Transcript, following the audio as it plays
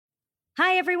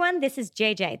Hi, everyone. This is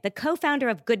JJ, the co-founder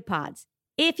of Good Pods.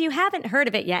 If you haven't heard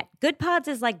of it yet, Good Pods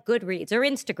is like Goodreads or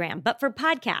Instagram, but for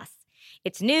podcasts.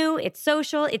 It's new, it's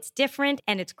social, it's different,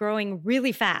 and it's growing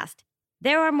really fast.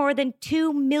 There are more than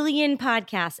 2 million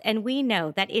podcasts, and we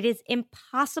know that it is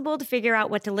impossible to figure out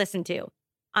what to listen to.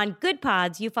 On Good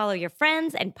Pods, you follow your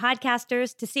friends and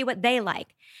podcasters to see what they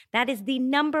like. That is the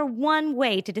number one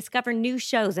way to discover new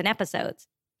shows and episodes.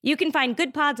 You can find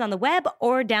Good Pods on the web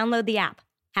or download the app.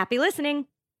 Happy listening.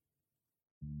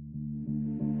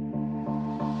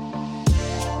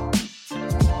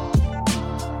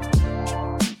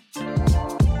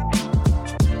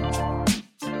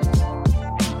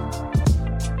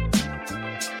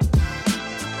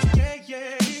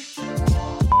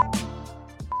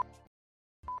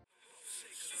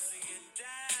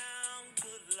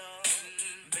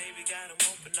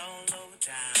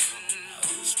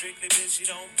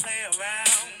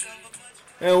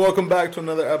 And welcome back to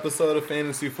another episode of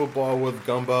Fantasy Football with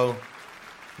Gumbo.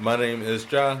 My name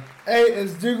is Ja. Hey,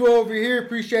 it's Dugo over here.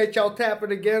 Appreciate y'all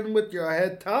tapping again with your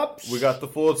head tops. We got the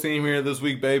full team here this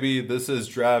week, baby. This is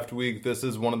draft week. This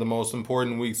is one of the most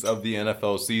important weeks of the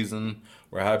NFL season.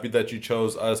 We're happy that you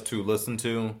chose us to listen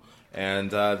to. And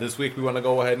this week we want to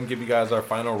go ahead and give you guys our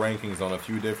final rankings on a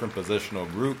few different positional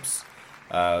groups.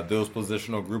 Those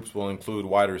positional groups will include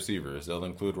wide receivers. They'll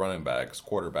include running backs,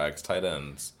 quarterbacks, tight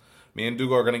ends. Me and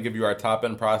Dugo are going to give you our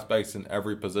top-end prospects in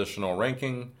every positional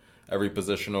ranking, every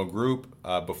positional group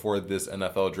before this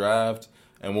NFL draft.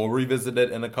 And we'll revisit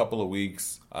it in a couple of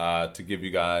weeks to give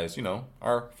you guys,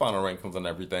 our final rankings on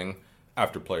everything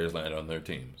after players land on their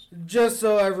teams. Just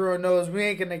so everyone knows, we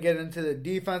ain't going to get into the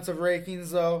defensive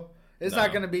rankings, though. It's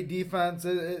not going to be defense.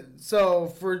 It's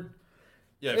not going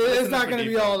to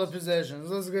be all the positions.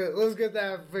 Let's get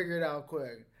that figured out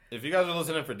quick. If you guys are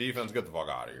listening for defense, get the fuck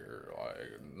out of here.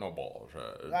 Like, no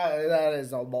bullshit. That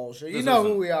is no bullshit. You know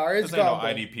who we are. It's this ain't no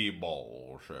IDP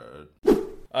bullshit.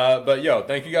 But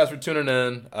thank you guys for tuning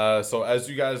in. So as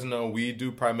you guys know, we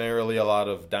do primarily a lot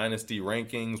of dynasty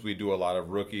rankings. We do a lot of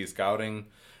rookie scouting.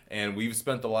 And we've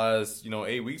spent the last,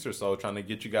 8 weeks or so trying to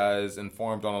get you guys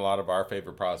informed on a lot of our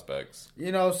favorite prospects.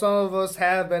 Some of us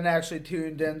have been actually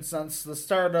tuned in since the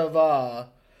start of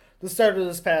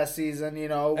this past season,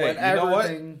 when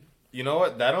everything... You know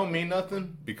what? That don't mean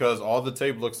nothing because all the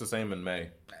tape looks the same in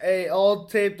May. Hey, all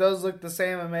the tape does look the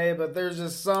same in May, but there's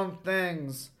just some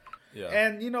things. Yeah.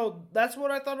 And, that's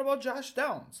what I thought about Josh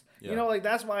Downs. Yeah.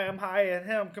 That's why I'm high on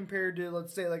him compared to,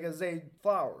 let's say, like a Zay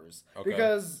Flowers. Okay.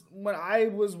 Because when I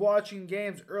was watching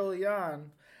games early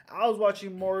on, I was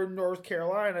watching more North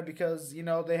Carolina because,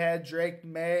 they had Drake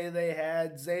May, they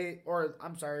had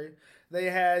they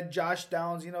had Josh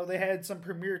Downs, they had some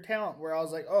premier talent where I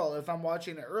was like, oh, if I'm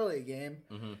watching an early game,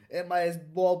 it might as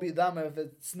well be them if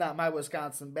it's not my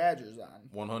Wisconsin Badgers on.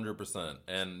 100%.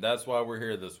 And that's why we're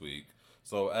here this week.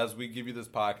 So as we give you this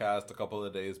podcast a couple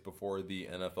of days before the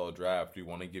NFL draft, we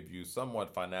want to give you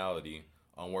somewhat finality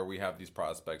on where we have these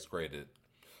prospects graded.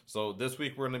 So this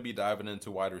week we're going to be diving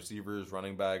into wide receivers,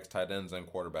 running backs, tight ends, and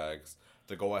quarterbacks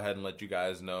to go ahead and let you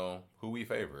guys know who we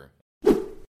favor.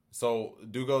 So,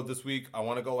 Dugo, this week, I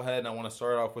want to go ahead and I want to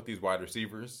start off with these wide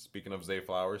receivers. Speaking of Zay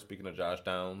Flowers, speaking of Josh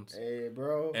Downs. Hey,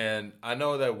 bro. And I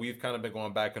know that we've kind of been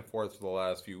going back and forth for the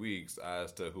last few weeks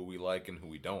as to who we like and who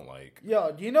we don't like.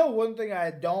 Yo, do you know one thing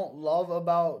I don't love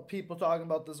about people talking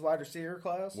about this wide receiver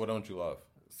class? What don't you love?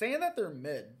 Saying that they're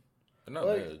mid. They're not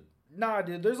mid. Nah,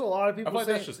 dude, there's a lot of people I feel like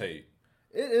that's just hate.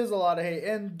 It is a lot of hate.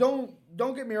 And don't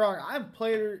get me wrong, I'm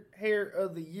player hater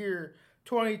of the year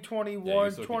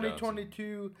 2021,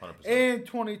 2022, 100%. And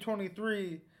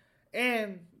 2023,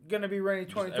 and gonna be reigning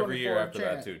 2024. Every year after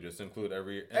that too. Just include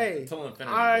every until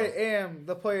infinity. I am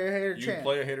the player hater champ. You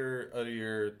player hater of the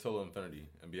year till infinity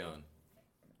and beyond.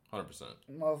 100%.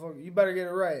 Motherfucker, you better get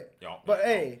it right. But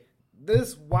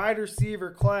this wide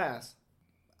receiver class,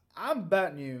 I'm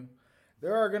betting you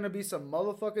there are gonna be some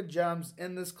motherfucking gems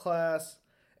in this class,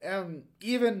 and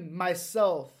even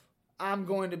myself, I'm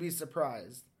going to be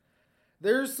surprised.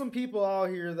 There's some people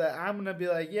out here that I'm going to be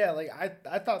like, yeah,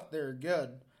 I thought they were good,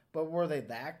 but were they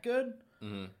that good?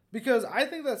 Mm-hmm. Because I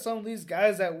think that some of these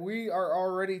guys that we are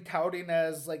already touting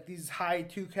as these high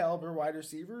 2 caliber wide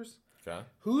receivers, okay,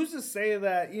 who's to say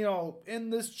that,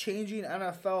 in this changing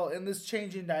NFL, in this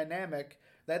changing dynamic,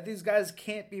 that these guys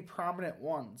can't be prominent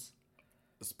ones?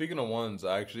 Speaking of ones,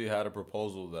 I actually had a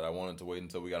proposal that I wanted to wait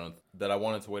until we got into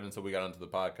the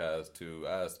podcast to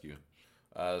ask you.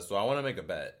 So I want to make a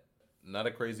bet. Not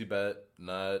a crazy bet,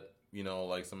 not,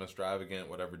 some extravagant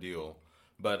whatever deal.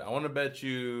 But I want to bet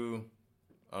you,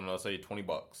 I don't know, say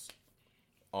 $20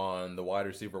 on the wide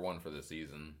receiver one for this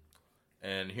season.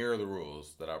 And here are the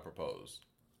rules that I propose.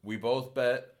 We both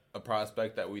bet a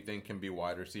prospect that we think can be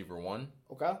wide receiver 1.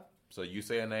 Okay. So you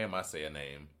say a name, I say a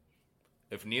name.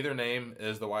 If neither name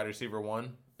is the wide receiver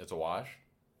 1, it's a wash.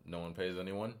 No one pays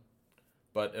anyone.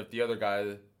 But if the other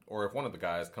guy, or if one of the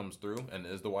guys comes through and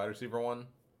is the wide receiver 1,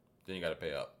 then you got to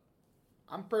pay up.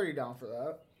 I'm pretty down for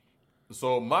that.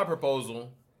 So my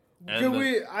proposal...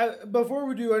 Before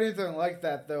we do anything like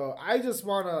that, though, I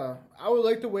would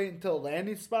like to wait until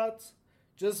landing spots,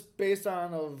 just based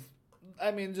on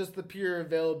just the pure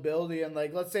availability. And,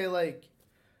 like, let's say, like,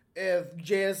 if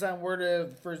JSN were to,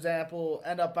 for example,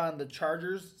 end up on the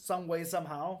Chargers some way,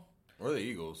 somehow. Or the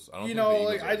Eagles. I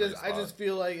just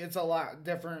feel like it's a lot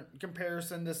different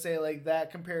comparison to say like that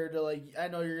compared to, like, I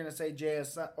know you're going to say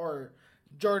JSN or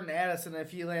Jordan Addison. If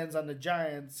he lands on the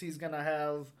Giants, he's going to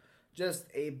have just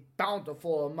a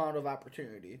bountiful amount of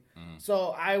opportunity. Mm-hmm.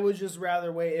 So I would just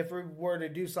rather wait, if we were to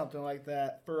do something like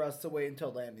that, for us to wait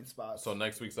until landing spots. So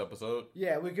next week's episode?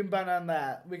 Yeah, we can bet on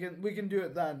that. We can do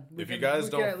it then. We can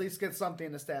at least get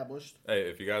something established. Hey,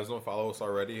 if you guys don't follow us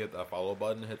already, hit that follow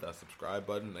button, hit that subscribe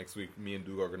button. Next week, me and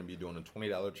Dugo are going to be doing a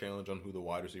 $20 challenge on who the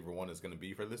wide receiver 1 is going to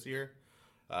be for this year.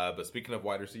 But speaking of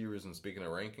wide receivers and speaking of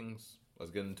rankings,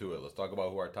 let's get into it. Let's talk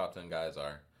about who our top 10 guys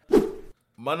are.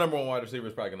 My number 1 wide receiver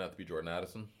is probably going to have to be Jordan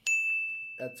Addison.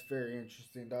 That's very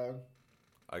interesting, dog.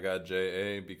 I got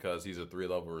J.A. because he's a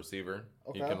 3-level receiver.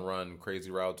 Okay. He can run crazy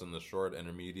routes in the short,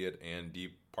 intermediate, and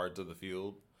deep parts of the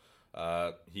field.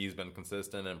 He's been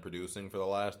consistent and producing for the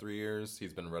last 3 years.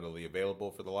 He's been readily available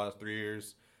for the last 3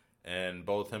 years. And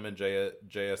both him and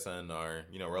JSN are,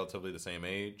 relatively the same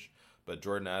age. But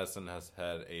Jordan Addison has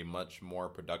had a much more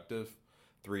productive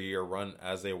 3-year run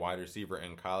as a wide receiver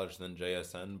in college than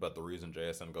JSN, but the reason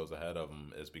JSN goes ahead of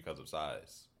him is because of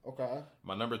size. Okay.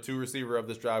 My number 2 receiver of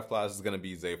this draft class is going to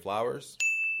be Zay Flowers.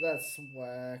 That's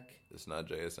whack. It's not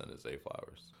JSN, it's Zay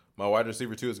Flowers. My wide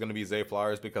receiver 2 is going to be Zay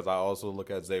Flowers because I also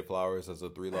look at Zay Flowers as a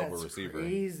 3-level receiver.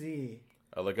 That's crazy.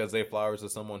 I look at Zay Flowers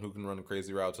as someone who can run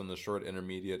crazy routes in the short,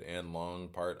 intermediate, and long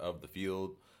part of the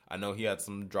field. I know he had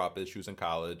some drop issues in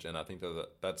college, and I think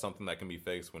that's something that can be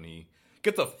fixed when he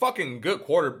gets a fucking good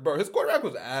quarterback. Bro, his quarterback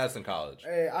was ass in college.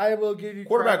 Hey, I will give you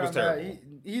quarterback was terrible.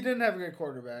 He didn't have a good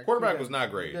quarterback. Quarterback was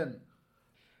not great.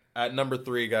 At number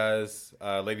 3, guys,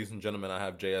 ladies and gentlemen, I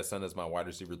have JSN as my wide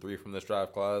receiver 3 from this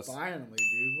draft class. Finally,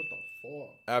 dude. What the fuck?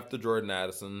 After Jordan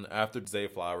Addison, after Zay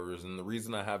Flowers, and the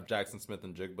reason I have Jackson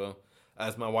Smith-Njigba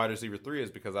as my wide receiver 3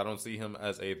 is because I don't see him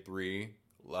as a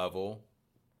 3-level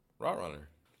route runner.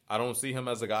 I don't see him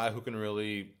as a guy who can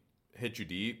really hit you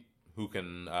deep, who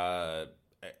can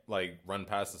run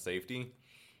past the safety.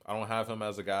 I don't have him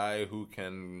as a guy who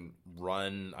can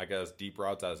run, deep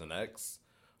routes as an X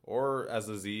or as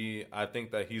a Z. I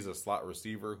think that he's a slot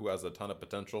receiver who has a ton of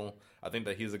potential. I think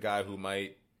that he's a guy who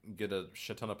might get a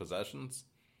shit ton of possessions,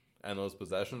 and those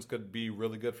possessions could be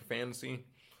really good for fantasy.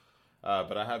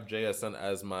 But I have JSN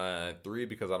as my 3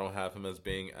 because I don't have him as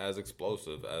being as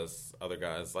explosive as other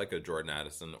guys like a Jordan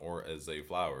Addison or as Zay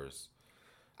Flowers.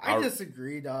 I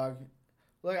disagree, dog.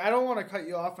 Like, I don't want to cut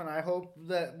you off, and I hope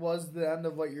that was the end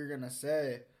of what you're going to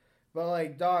say. But,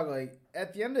 like, dog, like,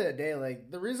 at the end of the day,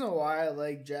 like, the reason why I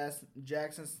like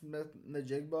Jackson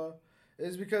Smith-Njigba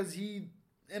is because he,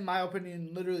 in my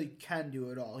opinion, literally can do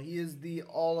it all. He is the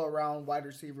all-around wide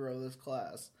receiver of this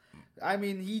class. I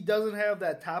mean, he doesn't have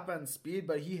that top-end speed,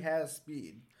 but he has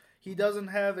speed. He doesn't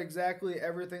have exactly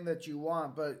everything that you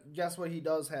want, but guess what he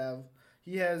does have?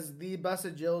 He has the best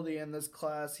agility in this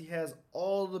class. He has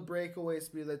all the breakaway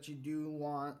speed that you do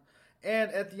want.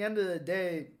 And at the end of the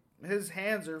day, his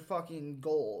hands are fucking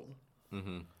gold.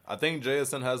 Mm-hmm. I think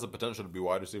JSN has the potential to be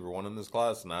wide receiver 1 in this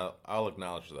class, and I'll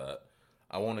acknowledge that.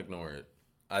 I won't ignore it.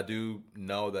 I do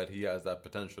know that he has that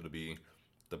potential to be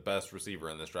the best receiver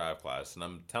in this draft class, and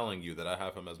I'm telling you that I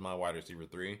have him as my wide receiver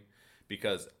 3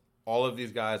 because all of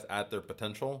these guys at their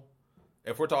potential,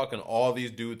 if we're talking all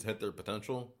these dudes hit their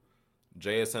potential,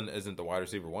 JSN isn't the wide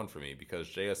receiver 1 for me because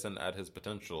JSN at his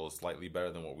potential is slightly better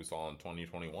than what we saw in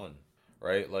 2021,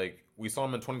 right? Like, we saw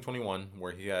him in 2021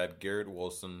 where he had Garrett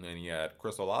Wilson and he had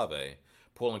Chris Olave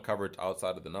pulling coverage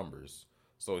outside of the numbers.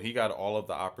 So he got all of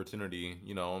the opportunity,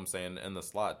 in the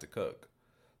slot to cook.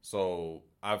 So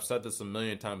I've said this a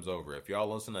million times over. If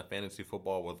y'all listen to Fantasy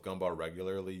Football with Gumball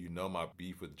regularly, you know my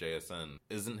beef with JSN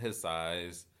isn't his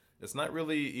size. It's not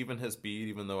really even his speed,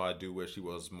 even though I do wish he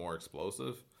was more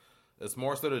explosive. It's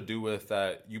more so to do with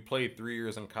that you played 3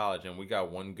 years in college and we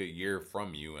got one good year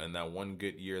from you. And that one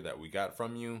good year that we got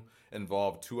from you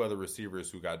involved 2 other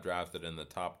receivers who got drafted in the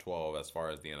top 12 as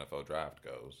far as the NFL draft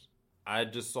goes. I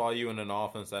just saw you in an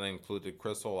offense that included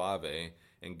Chris Olave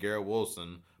and Garrett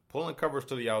Wilson pulling coverage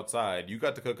to the outside. You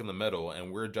got to cook in the middle,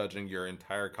 and we're judging your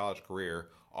entire college career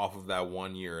off of that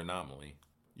 1 year anomaly.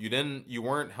 You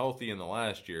weren't healthy in the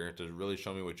last year to really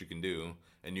show me what you can do,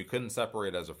 and you couldn't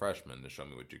separate as a freshman to show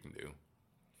me what you can do.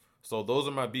 So those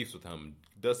are my beefs with him.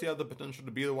 Does he have the potential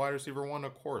to be the wide receiver 1?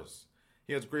 Of course.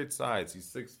 He has great size. He's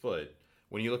 6 foot.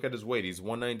 When you look at his weight, he's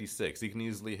 196. He can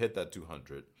easily hit that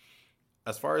 200.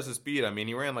 As far as his speed, I mean,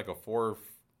 he ran like a 4.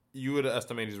 You would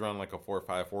estimate he's running like a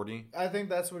 4.5 40. I think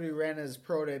that's what he ran as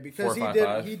pro day because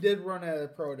 4.55. he did run at a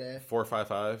pro day.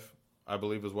 4.55, I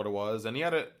believe, is what it was, and he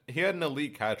had an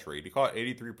elite catch rate. He caught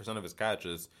 83% of his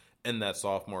catches in that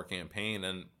sophomore campaign,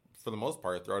 and for the most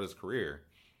part throughout his career.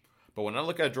 But when I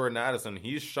look at Jordan Addison,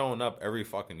 he's showing up every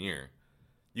fucking year.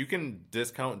 You can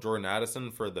discount Jordan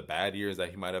Addison for the bad years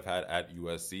that he might have had at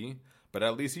USC, but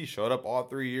at least he showed up all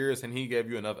 3 years, and he gave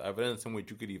you enough evidence in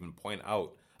which you could even point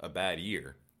out a bad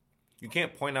year. You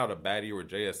can't point out a bad year with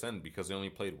JSN because he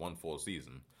only played 1 full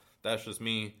season. That's just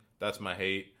me. That's my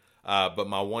hate. But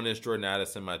my 1 is Jordan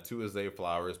Addison. My 2 is Zay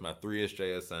Flowers. My 3 is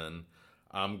JSN.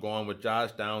 I'm going with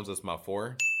Josh Downs as my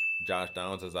 4. Josh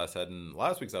Downs, as I said in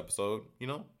last week's episode,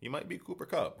 he might be Cooper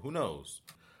Kupp. Who knows?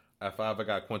 At 5, I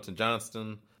got Quentin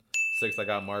Johnston. 6, I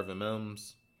got Marvin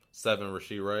Mims. 7,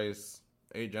 Rashee Rice.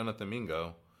 8, Jonathan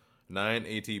Mingo. 9,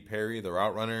 A.T. Perry, the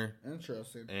route runner.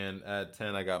 Interesting. And at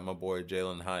 10, I got my boy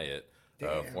Jalen Hyatt,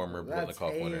 former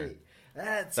Biletnikoff winner.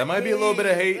 That might be a little bit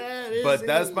of hate, but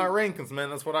that's my rankings, man.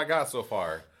 That's what I got so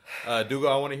far. Dugo,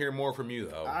 I want to hear more from you,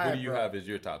 though. Who do you have as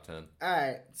your top 10? All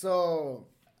right, so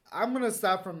I'm going to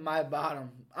start from my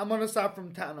bottom. I'm going to start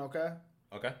from 10, okay?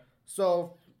 Okay.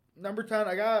 So, number 10,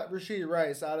 I got Rashee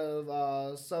Rice out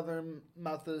of Southern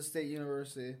Methodist State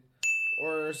University.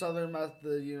 Or Southern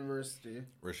Methodist University.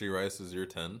 Rashee Rice is your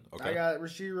 10. Okay. I got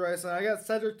Rashee Rice, and I got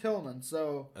Cedric Tillman.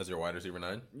 So as your wide receiver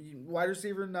 9? Wide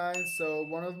receiver 9, so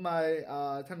one of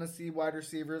my Tennessee wide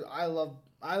receivers. I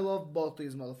love both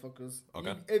these motherfuckers.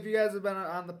 Okay. If you guys have been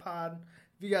on the pod,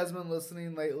 if you guys have been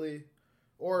listening lately,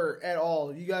 or at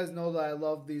all, you guys know that I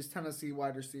love these Tennessee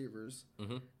wide receivers.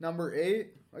 Mm-hmm. Number 8,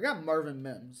 I got Marvin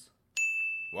Mims.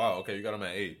 Wow, okay, you got him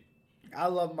at 8. I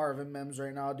love Marvin Mims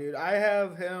right now, dude. I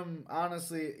have him,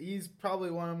 honestly, he's probably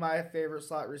one of my favorite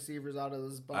slot receivers out of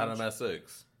this bunch. I had him at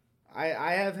 6.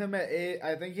 I have him at 8.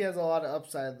 I think he has a lot of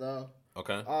upside, though.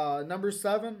 Okay. Number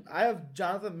 7, I have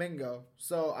Jonathan Mingo.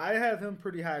 So I have him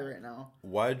pretty high right now.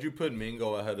 Why'd you put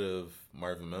Mingo ahead of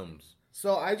Marvin Mims?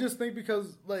 So I just think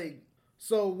because,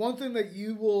 so one thing that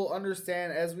you will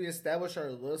understand as we establish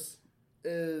our list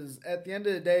is at the end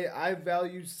of the day, I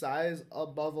value size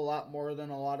above a lot more than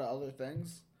a lot of other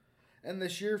things. And the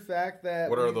sheer fact that...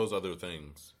 What are those other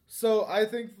things? So I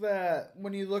think that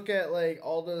when you look at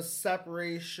all the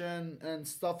separation and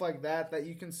stuff like that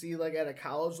you can see at a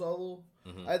college level,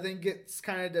 mm-hmm. I think it's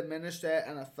kind of diminished at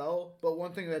NFL. But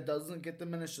one thing that doesn't get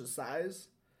diminished is size.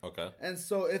 Okay. And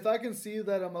so if I can see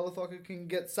that a motherfucker can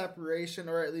get separation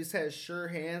or at least has sure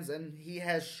hands and he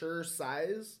has sure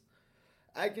size,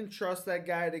 I can trust that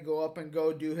guy to go up and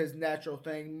go do his natural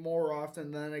thing more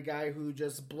often than a guy who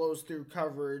just blows through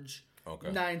coverage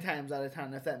 9 times out of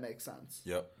 10, if that makes sense.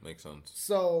 Yep, makes sense.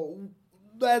 So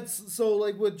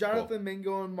with Jonathan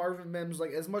Mingo and Marvin Mims,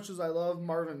 as much as I love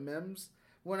Marvin Mims,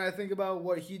 when I think about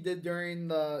what he did during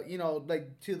the,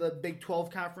 to the Big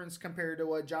 12 conference compared to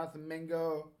what Jonathan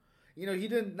Mingo, he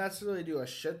didn't necessarily do a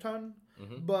shit ton,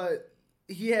 mm-hmm. but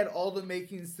he had all the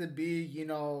makings to be,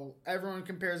 everyone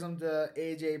compares him to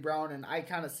A.J. Brown, and I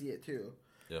kind of see it too.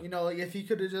 Yeah. If he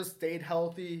could have just stayed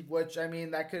healthy, which,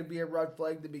 that could be a red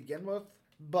flag to begin with.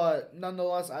 But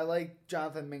nonetheless, I like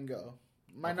Jonathan Mingo.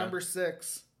 My number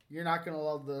 6, you're not going to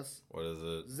love this. What is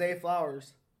it? Zay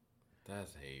Flowers.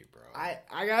 That's hate, bro.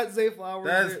 I got Zay Flowers.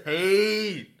 That's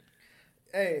hate.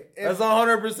 Hey. That's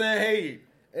 100% hate.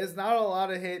 It's not a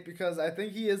lot of hate because I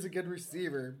think he is a good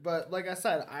receiver. But like I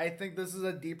said, I think this is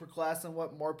a deeper class than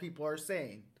what more people are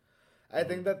saying. I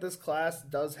think that this class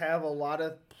does have a lot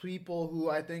of people who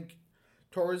I think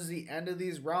towards the end of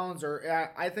these rounds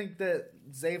I think that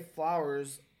Zay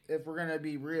Flowers, if we're going to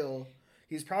be real,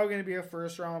 he's probably going to be a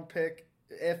first-round pick.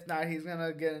 If not, he's going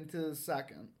to get into the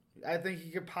second. I think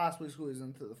he could possibly squeeze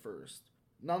into the first.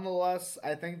 Nonetheless,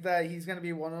 I think that he's going to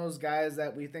be one of those guys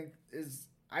that we think is...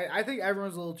 I think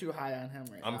everyone's a little too high on him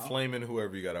right now. I'm flaming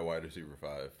whoever you got at wide receiver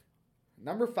 5.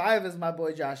 Number 5 is my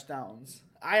boy Josh Downs.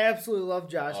 I absolutely love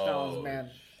Josh Downs, man.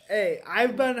 Hey,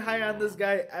 I've been high on this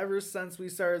guy ever since we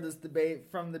started this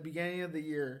debate from the beginning of the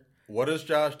year. What does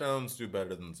Josh Downs do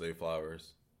better than Zay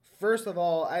Flowers? First of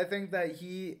all, I think that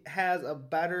he has a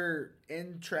better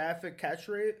in-traffic catch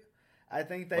rate. I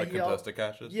think that contested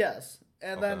catches? Yes.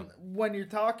 And then when you're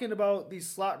talking about these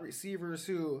slot receivers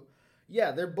who...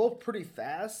 Yeah, they're both pretty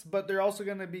fast, but they're also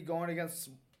going to be going against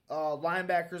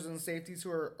linebackers and safeties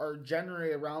who are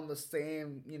generally around the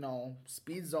same,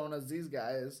 speed zone as these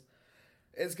guys.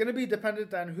 It's going to be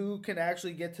dependent on who can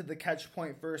actually get to the catch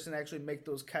point first and actually make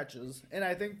those catches. And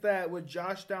I think that with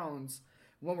Josh Downs,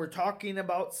 when we're talking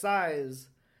about size,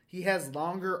 he has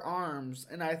longer arms.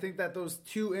 And I think that those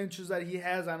 2 inches that he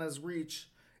has on his reach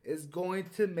is going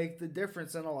to make the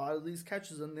difference in a lot of these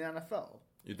catches in the NFL.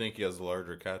 You think he has a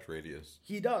larger catch radius?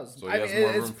 He does. So he has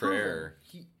more room for error.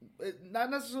 Not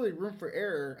necessarily room for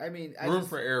error. I mean,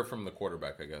 for error from the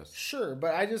quarterback, I guess. Sure,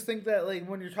 but I just think that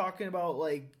when you're talking about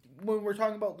when we're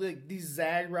talking about these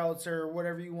zag routes or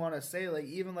whatever you want to say,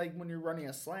 even when you're running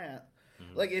a slant,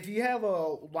 if you have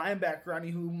a linebacker on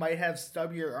you who might have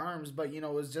stubbier arms, but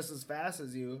is just as fast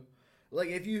as you.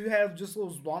 If you have just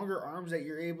those longer arms that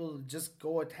you're able to just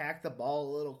go attack the ball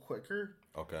a little quicker,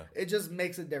 okay, it just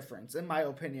makes a difference, in my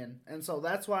opinion. And so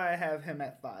that's why I have him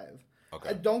at 5.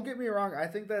 Okay. Don't get me wrong. I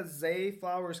think that Zay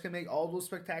Flowers can make all those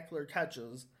spectacular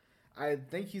catches. I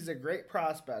think he's a great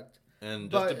prospect.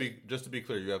 And just to be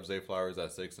clear, you have Zay Flowers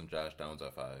at 6 and Josh Downs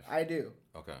at 5. I do.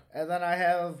 Okay. And then I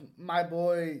have my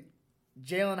boy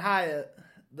Jalen Hyatt,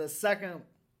 the second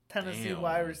Tennessee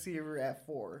wide receiver, at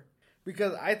 4.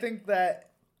 Because I think that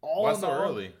Why so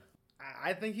early?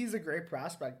 I think he's a great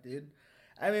prospect, dude.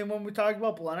 I mean, when we talk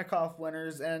about Blenikoff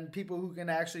winners and people who can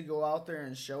actually go out there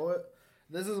and show it,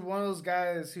 this is one of those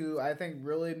guys who I think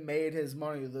really made his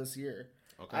money this year.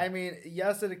 Okay. I mean,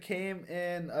 yes, it came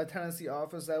in a Tennessee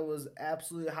offense that was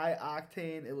absolutely high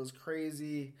octane. It was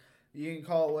crazy. You can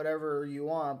call it whatever you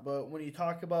want, but when you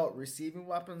talk about receiving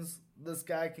weapons, this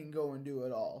guy can go and do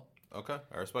it all. Okay,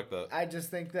 I respect that. I just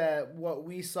think that what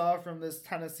we saw from this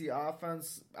Tennessee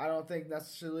offense, I don't think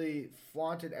necessarily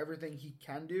flaunted everything he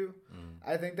can do.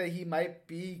 I think that he might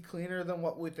be cleaner than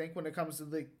what we think when it comes to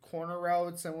the corner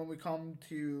routes and when we come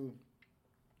to,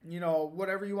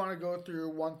 whatever you want to go through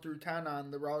 1 through 10 on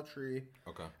the route tree.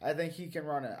 Okay. I think he can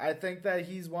run it. I think that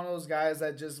he's one of those guys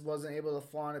that just wasn't able to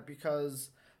flaunt it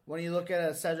because when you look at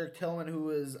a Cedric Tillman, who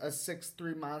is a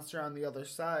 6'3" monster on the other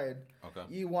side, okay,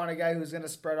 you want a guy who's going to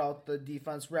spread out the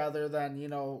defense rather than,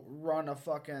 run a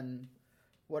fucking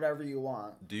whatever you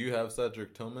want. Do you have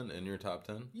Cedric Tillman in your top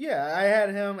 10? Yeah, I had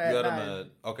him at 9. You had him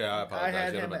at... Okay, I apologize. I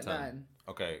had you had him at 10. 9.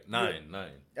 Okay, 9.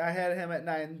 I had him at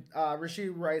 9.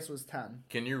 Rashid Rice was 10.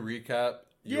 Can you recap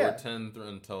your 10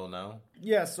 until now?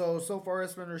 Yeah, so far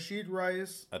it's been Rashid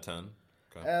Rice. At 10.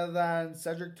 Okay. And then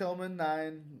Cedric Tillman,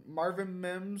 9. Marvin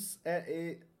Mims at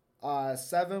 8.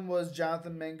 7 was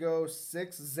Jonathan Mingo.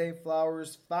 6, Zay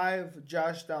Flowers. 5,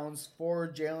 Josh Downs.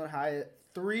 4, Jalen Hyatt.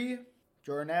 3,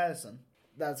 Jordan Addison.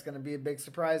 That's going to be a big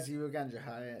surprise to you again,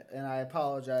 Hyatt, and I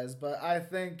apologize. But I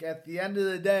think at the end of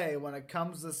the day, when it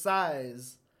comes to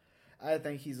size, I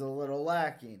think he's a little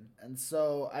lacking. And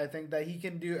so I think that he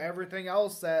can do everything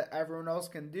else that everyone else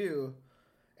can do.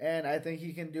 And I think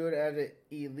he can do it at an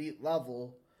elite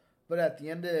level. But at the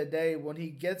end of the day, when he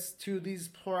gets to these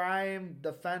prime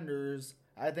defenders,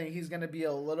 I think he's going to be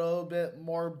a little bit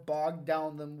more bogged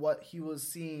down than what he was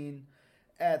seeing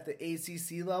at the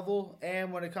ACC level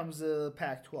and when it comes to the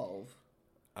Pac-12.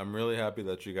 I'm really happy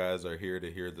that you guys are here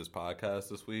to hear this podcast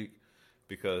this week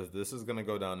because this is going to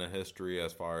go down in history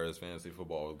as far as fantasy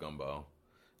football with Gumbo.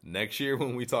 Next year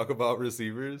when we talk about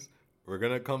receivers, we're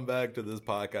going to come back to this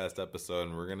podcast episode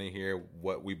and we're going to hear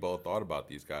what we both thought about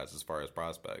these guys as far as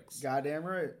prospects. Goddamn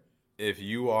right. If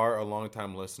you are a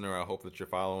longtime listener, I hope that you're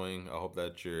following. I hope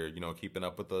that you're, keeping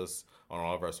up with us on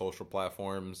all of our social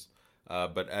platforms.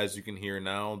 But as you can hear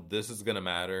now, this is going to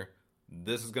matter.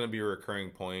 This is going to be a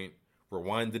recurring point.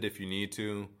 Rewind it if you need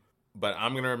to. But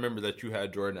I'm going to remember that you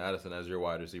had Jordan Addison as your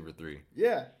wide receiver 3.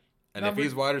 Yeah. And if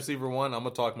he's wide receiver 1, I'm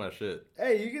going to talk my shit.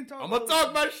 Hey, you can talk. I'm going to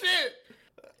talk my shit.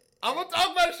 I'm going to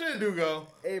talk my shit, Dugo.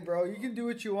 Hey, bro, you can do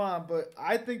what you want. But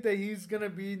I think that he's going to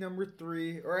be number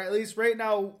 3. Or at least right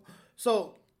now.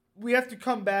 So we have to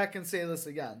come back and say this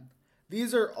again.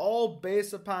 These are all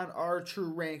based upon our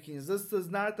true rankings. This does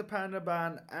not depend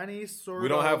upon any sort of... We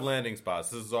don't have landing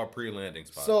spots. This is our pre-landing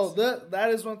spots. So that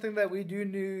is one thing that we do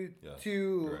need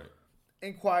to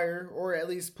inquire or at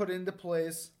least put into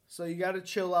place. So you got to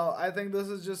chill out. I think this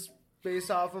is just based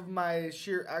off of my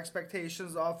sheer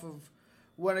expectations off of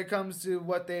when it comes to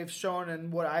what they've shown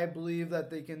and what I believe that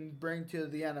they can bring to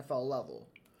the NFL level.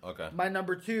 Okay. My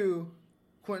number 2,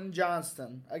 Quentin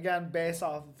Johnston. Again, based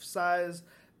off of size...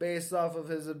 based off of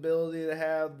his ability to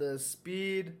have the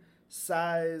speed,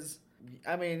 size.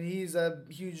 I mean, he's a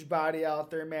huge body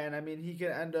out there, man. I mean, he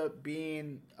can end up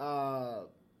being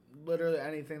literally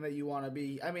anything that you want to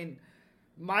be. I mean,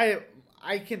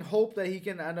 I can hope that he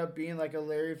can end up being like a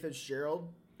Larry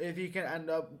Fitzgerald if he can end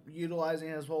up utilizing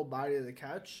his whole body to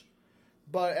catch.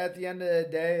 But at the end of the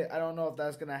day, I don't know if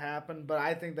that's going to happen. But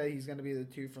I think that he's going to be the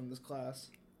 2 from this class.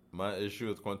 My issue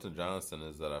with Quentin Johnston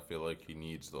is that I feel like he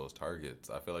needs those targets.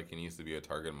 I feel like he needs to be a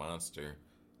target monster.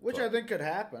 Which I think could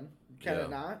happen. Can it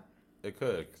not? It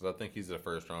could, because I think he's a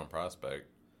first-round prospect.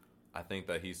 I think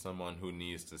that he's someone who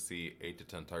needs to see 8 to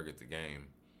 10 targets a game.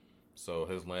 So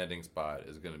his landing spot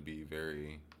is going to be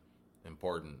very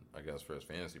important, I guess, for his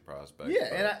fantasy prospect.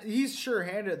 Yeah, and he's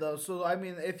sure-handed, though. So, I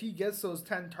mean, if he gets those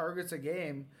 10 targets a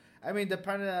game, I mean,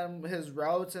 depending on his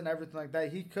routes and everything like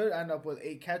that, he could end up with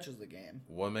 8 catches a game.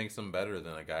 What makes him better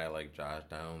than a guy like Josh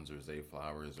Downs or Zay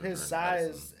Flowers? Or his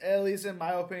size, at least in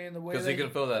my opinion, the way because he can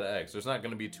fill that X. There's not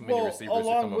going to be too many receivers who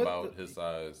come about his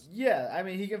size. Yeah, I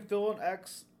mean, he can fill an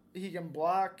X, he can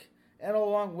block, and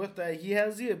along with that, he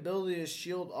has the ability to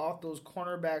shield off those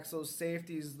cornerbacks, those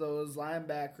safeties, those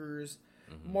linebackers,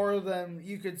 more than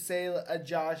you could say a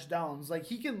Josh Downs. Like,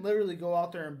 he can literally go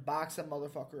out there and box that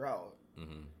motherfucker out.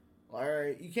 Mm-hmm. All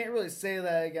right, you can't really say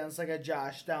that against like a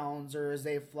Josh Downs or a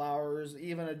Zay Flowers,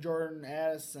 even a Jordan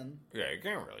Addison. Yeah, you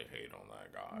can't really hate on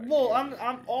that guy. Well,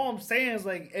 all I'm saying is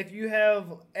like if you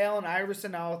have Allen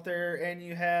Iverson out there and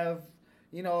you have,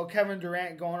 you know, Kevin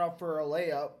Durant going up for a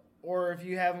layup, or if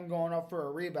you have him going up for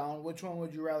a rebound, which one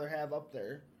would you rather have up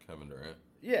there? Kevin Durant.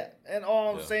 Yeah, and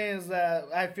all I'm saying is that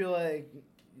I feel like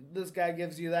this guy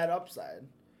gives you that upside.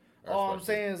 All I'm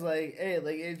saying is like, hey,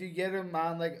 like if you get him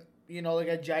on like, you know, like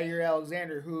a Jair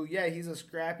Alexander, who, yeah, he's a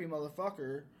scrappy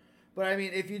motherfucker. But, I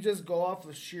mean, if you just go off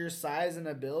of sheer size and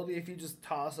ability, if you just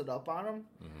toss it up on him,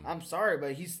 I'm sorry,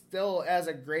 but he still, as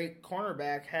a great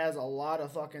cornerback, has a lot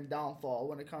of fucking downfall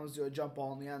when it comes to a jump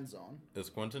ball in the end zone. Is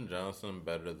Quentin Johnston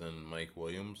better than Mike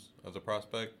Williams as a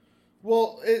prospect?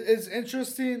 Well, it's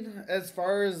interesting as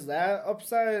far as that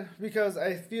upside, because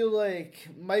I feel like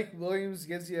Mike Williams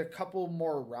gives you a couple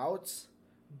more routes.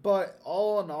 But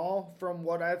all in all, from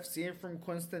what I've seen from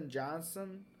Quentin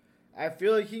Johnston, I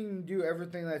feel like he can do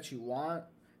everything that you want.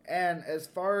 And as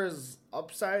far as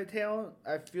upside talent,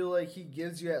 I feel like he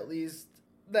gives you at least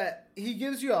that he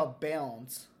gives you a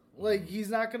balance. Like, he's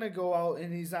not going to go out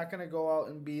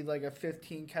and be like a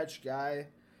 15 catch guy.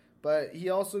 But he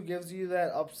also gives you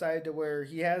that upside to where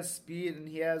he has speed and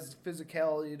he has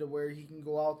physicality to where he can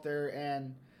go out there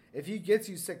and if he gets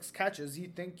you 6 catches, you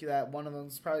think that one of them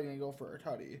is probably going to go for a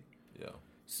tutty. Yeah.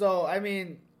 So, I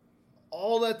mean,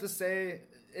 all that to say,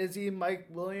 is he Mike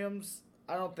Williams?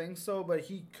 I don't think so, but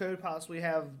he could possibly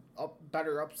have a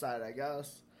better upside, I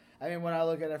guess. I mean, when I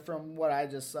look at it from what I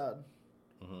just said.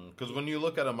 Because when you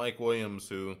look at a Mike Williams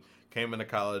who came into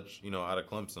college, you know, out of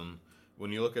Clemson,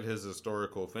 when you look at his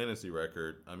historical fantasy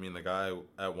record, I mean, the guy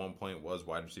at one point was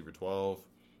wide receiver 12.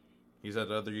 He's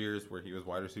had other years where he was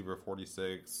wide receiver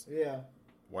 46. Yeah.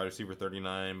 Wide receiver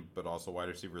 39, but also wide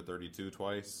receiver 32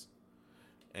 twice.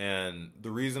 And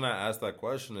the reason I asked that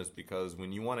question is because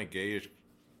when you want to gauge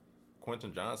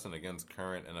Quentin Johnston against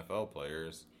current NFL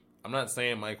players, I'm not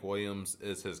saying Mike Williams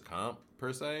is his comp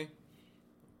per se,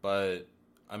 but,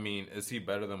 I mean, is he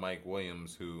better than Mike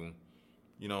Williams who,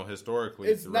 you know, historically...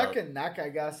 It's neck and neck, I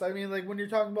guess. I mean, like, when you're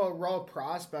talking about raw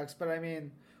prospects, but, I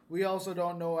mean... We also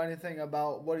don't know anything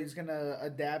about what he's going to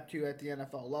adapt to at the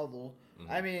NFL level.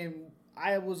 I mean,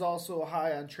 I was also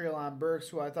high on Treylon Burks,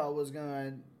 who I thought was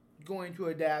going to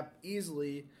adapt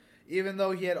easily, even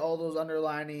though he had all those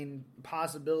underlining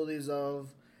possibilities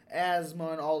of asthma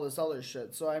and all this other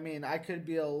shit. So, I mean, I could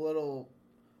be a little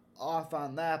off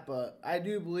on that, but I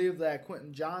do believe that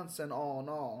Quentin Johnston, all in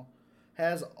all,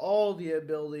 has all the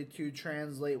ability to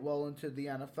translate well into the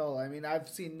NFL. I mean, I've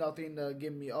seen nothing to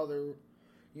give me other...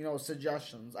 you know,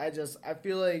 suggestions. I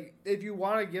feel like if you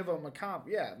want to give him a comp,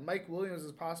 yeah, Mike Williams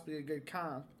is possibly a good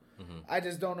comp. I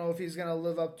just don't know if he's going to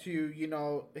live up to, you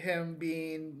know, him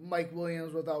being Mike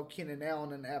Williams without Keenan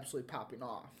Allen and absolutely popping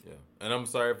off. Yeah. And I'm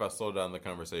sorry if I slowed down the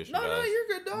conversation, guys. No, you're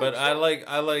good, dog. But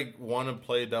I want to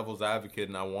play devil's advocate,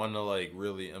 and I want to,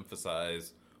 really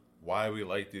emphasize why we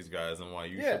like these guys and why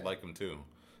you should like them too.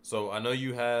 So I know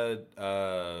you had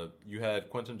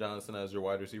Quentin Johnston as your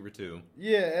wide receiver too.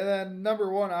 Yeah, and then number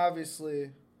 1,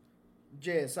 obviously,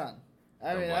 JSN.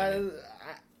 I mean,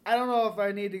 I don't know if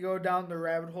I need to go down the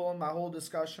rabbit hole in my whole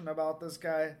discussion about this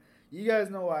guy. You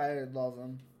guys know why I love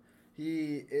him.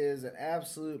 He is an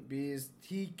absolute beast.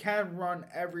 He can run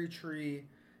every tree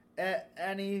at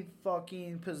any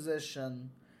fucking position.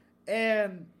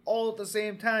 And all at the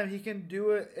same time, he can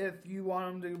do it if you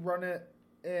want him to run it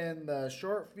in the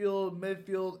short field,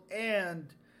 midfield, and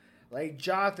like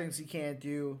Ja thinks he can't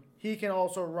do, he can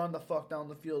also run the fuck down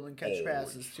the field and catch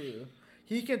passes too.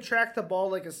 He can track the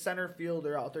ball like a center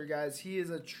fielder out there, guys. He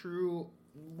is a true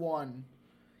one.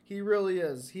 He really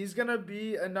is. He's going to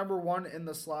be a number 1 in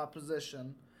the slot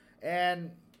position.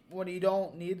 And when you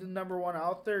don't need the number one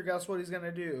out there, guess what he's going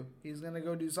to do? He's going to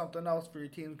go do something else for your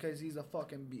team because he's a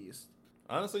fucking beast.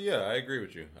 Honestly, yeah, I agree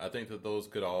with you. I think that those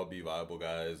could all be viable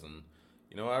guys, and,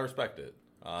 I respect it.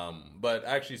 But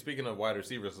actually, speaking of wide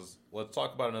receivers, let's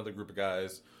talk about another group of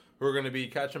guys who are going to be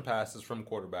catching passes from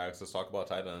quarterbacks. Let's talk about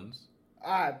tight ends.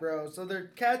 All right, bro. So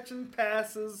they're catching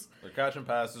passes.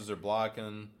 They're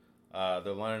blocking.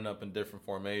 They're lining up in different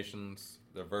formations.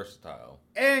 They're versatile.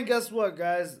 And guess what,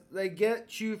 guys? They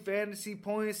get you fantasy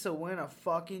points to win a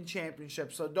fucking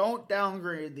championship. So don't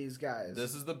downgrade these guys.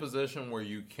 This is the position where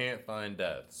you can't find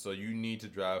depth, so you need to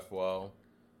draft well.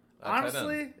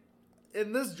 Honestly,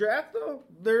 in this draft, though,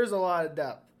 there's a lot of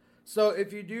depth. So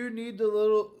if you do need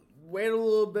to wait a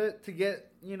little bit to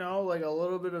get, like a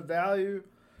little bit of value,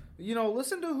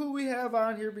 listen to who we have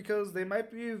on here because they might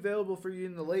be available for you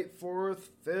in the late 4th,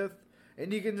 5th,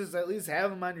 and you can just at least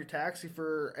have them on your taxi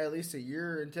for at least a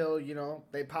year until,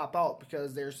 they pop out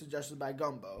because they're suggested by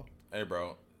Gumbo. Hey,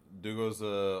 bro. Dugo's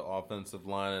the offensive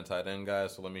line and tight end guy,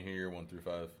 so let me hear your 1 through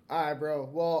 5. All right, bro.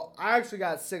 Well, I actually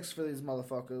got 6 for these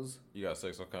motherfuckers. You got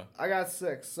 6, okay. I got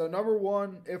 6. So, number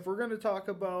 1, if we're going to talk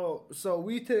about... So,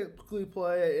 we typically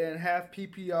play in half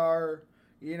PPR,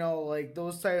 like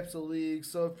those types of leagues.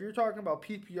 So, if you're talking about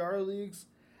PPR leagues,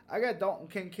 I got Dalton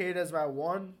Kincaid as my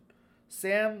 1,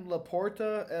 Sam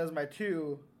Laporta as my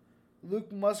 2,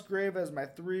 Luke Musgrave as my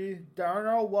 3,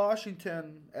 Darnell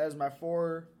Washington as my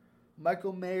 4,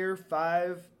 Michael Mayer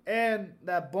 5, and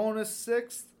that bonus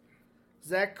 6th,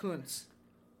 Zach Kuntz.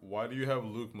 Why do you have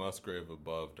Luke Musgrave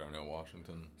above Darnell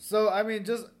Washington? So, I mean,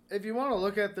 just if you want to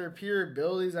look at their pure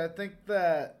abilities, I think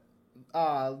that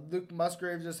Luke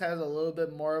Musgrave just has a little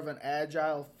bit more of an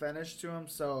agile finish to him.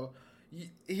 So,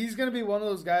 he's going to be one of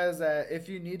those guys that if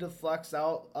you need to flex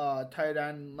out tight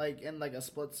end like in like a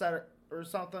split set or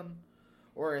something,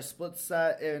 or a split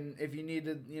set, and if you need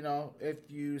to, if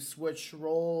you switch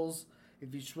roles,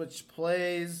 if you switch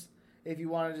plays, if you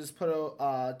want to just put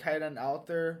a tight end out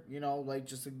there, like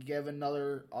just to give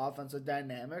another offensive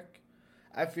dynamic,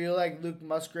 I feel like Luke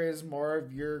Musgrave is more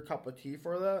of your cup of tea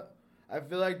for that. I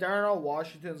feel like Darnell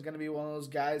Washington is going to be one of those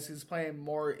guys who's playing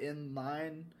more in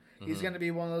line. Mm-hmm. He's going to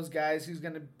be one of those guys who's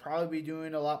going to probably be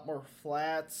doing a lot more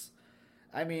flats.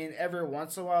 I mean, every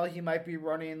once in a while, he might be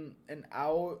running an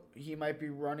out. He might be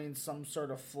running some sort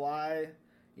of fly.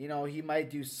 He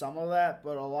might do some of that,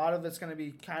 but a lot of it's going to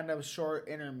be kind of short,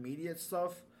 intermediate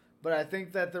stuff. But I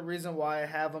think that the reason why I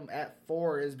have him at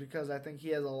 4 is because I think he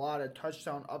has a lot of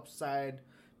touchdown upside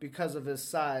because of his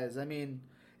size. I mean,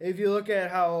 if you look at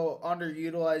how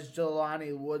underutilized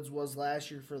Jelani Woods was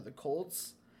last year for the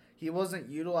Colts, he wasn't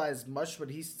utilized much, but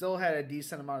he still had a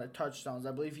decent amount of touchdowns.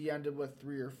 I believe he ended with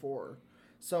 3 or 4.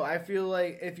 So I feel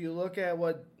like if you look at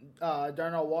what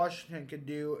Darnell Washington could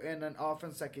do in an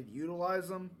offense that could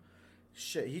utilize him,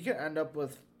 he could end up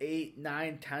with 8,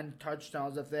 9, 10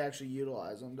 touchdowns if they actually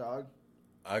utilize him, dog.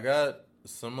 I got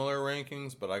similar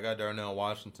rankings, but I got Darnell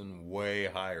Washington way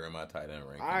higher in my tight end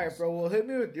rankings. All right, bro. Well, hit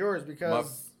me with yours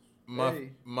because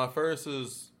my first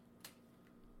is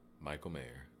Michael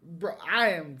Mayer. Bro,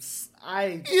 I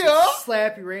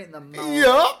slap you right in the mouth.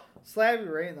 Yeah. Slap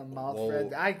you right in the mouth,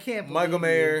 Fred. I can't believe Michael you.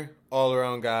 Mayer,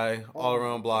 all-around guy,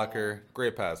 all-around blocker,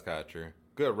 great pass catcher,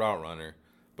 good route runner.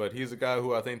 But he's a guy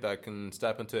who I think that can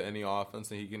step into any offense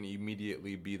and he can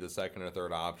immediately be the second or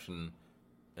third option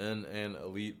in an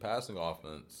elite passing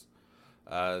offense.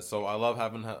 So I love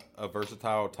having a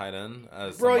versatile tight end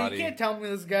as somebody. Bro, you can't tell me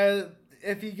this guy,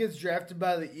 if he gets drafted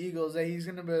by the Eagles, that he's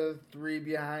going to be 3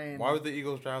 behind. Why would the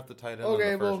Eagles draft the tight end in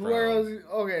the first round?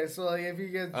 Okay, so like if he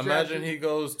gets Imagine he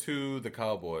goes to the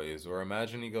Cowboys, or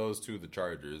imagine he goes to the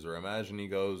Chargers, or imagine he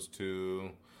goes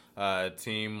to a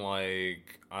team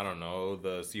like, I don't know,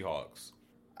 the Seahawks.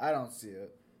 I don't see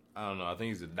it. I don't know. I think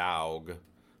he's a dog.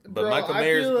 But Bro, Michael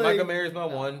Mayer's my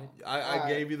 1. I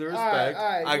gave you the respect.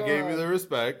 I gave you the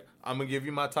respect. I'm going to give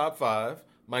you my top 5.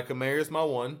 Michael Mayer's my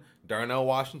 1. Darnell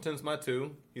Washington's my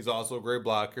 2. He's also a great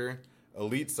blocker.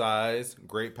 Elite size.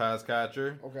 Great pass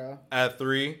catcher. Okay. At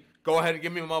 3, go ahead and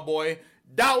give me my boy,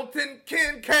 Dalton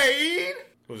Kincaid,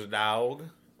 who's a dog.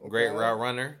 Great route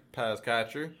runner. Pass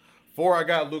catcher. 4, I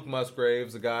got Luke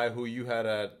Musgraves, a guy who you had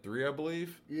at 3, I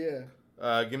believe. Yeah.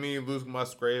 Give me Luke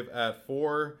Musgrave at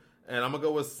 4. And I'm going to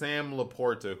go with Sam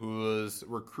Laporta, who was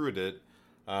recruited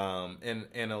in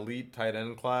an elite tight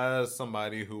end class.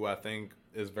 Somebody who I think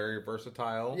is very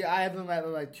versatile. Yeah, I have him at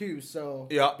my 2, so.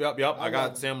 Yep. I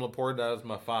got Sam Laporta as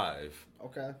my 5.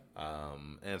 Okay.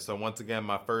 And so once again,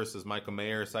 my first is Michael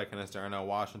Mayer. Second is Darnell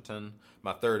Washington.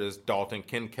 My third is Dalton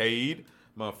Kincaid.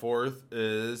 My 4th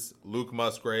is Luke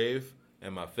Musgrave.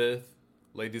 And my 5th,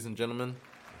 ladies and gentlemen,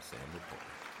 is Sam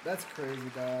Laporta. That's crazy,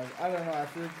 dog. I don't know. I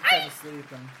feel like you're kind of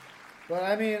sleeping. But,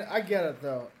 I mean, I get it,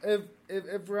 though.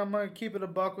 If I'm going to keep it a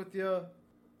buck with you,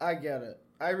 I get it.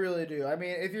 I really do. I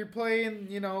mean, if you're playing,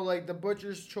 like the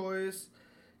Butcher's Choice,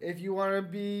 if you want to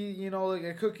be, like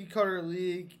a cookie-cutter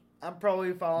league, I'm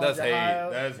probably following That's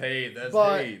Jahia. hate. That's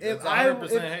But hate. That's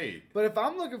 100% hate. But if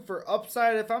I'm looking for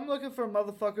upside, if I'm looking for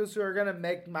motherfuckers who are going to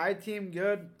make my team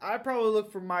good, I probably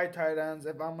look for my tight ends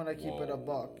if I'm going to keep it a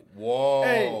buck. Whoa.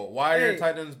 Hey, why are your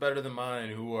tight ends better than mine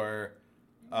who are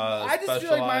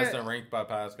specialized and ranked by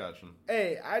pass catching?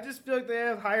 Hey, I just feel like they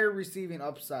have higher receiving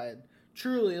upside.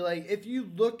 Truly, like, if you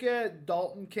look at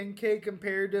Dalton Kincaid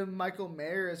compared to Michael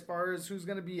Mayer as far as who's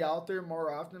going to be out there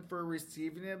more often for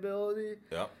receiving ability,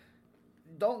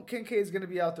 Dalton Kincaid is going to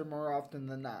be out there more often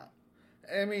than not.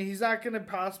 I mean, he's not going to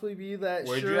possibly be that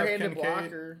sure-handed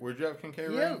blocker. Where'd you have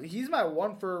Kincaid ranked? He's my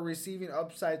one for a receiving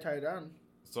upside tight end.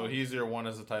 So he's your one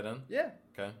as a tight end? Yeah.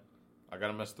 Okay. I got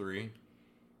him as 3.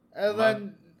 And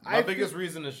then my biggest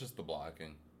reason is just the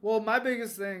blocking. Well, my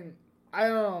biggest thing, I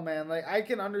don't know, man. Like, I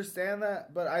can understand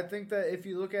that, but I think that if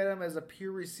you look at him as a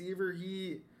pure receiver,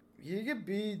 he could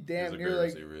be damn near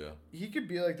like receiver, he could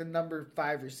be like the number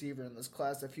 5 receiver in this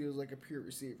class if he was like a pure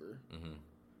receiver. Mm-hmm.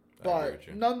 But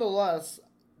nonetheless,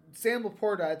 Sam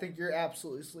Laporta, I think you're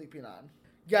absolutely sleeping on.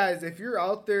 Guys, if you're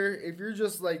out there, if you're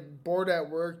just like bored at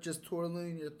work, just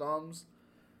twiddling your thumbs,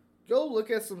 go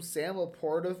look at some Sam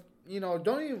Laporta.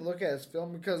 Don't even look at his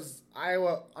film because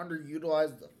Iowa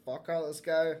underutilized the fuck out of this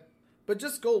guy. But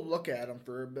just go look at him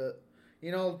for a bit.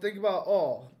 Think about,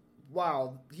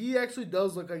 wow, he actually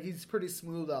does look like he's pretty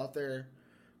smooth out there.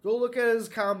 Go look at his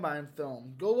combine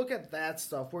film. Go look at that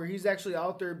stuff where he's actually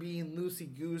out there being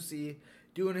loosey-goosey,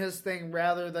 doing his thing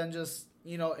rather than just,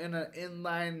 in an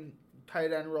inline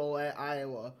tight end role at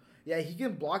Iowa. Yeah, he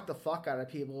can block the fuck out of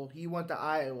people. He went to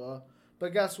Iowa.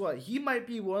 But guess what? He might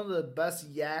be one of the best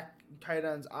yak tight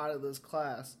ends out of this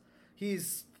class.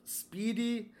 He's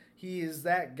speedy. He is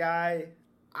that guy.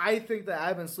 I think that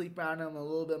I've been sleeping on him a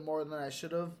little bit more than I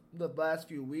should have the last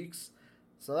few weeks.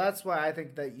 So that's why I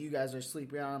think that you guys are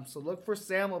sleeping on him. So look for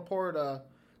Sam Laporta,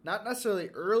 not necessarily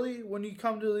early when you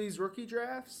come to these rookie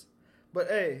drafts, but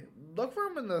hey, look for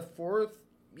him in the 4th,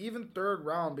 even 3rd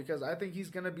round because I think he's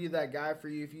going to be that guy for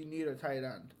you if you need a tight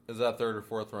end. Is that 3rd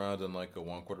or 4th round in like a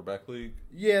 1-quarterback league?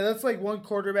 Yeah, that's like 1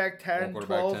 quarterback, 10,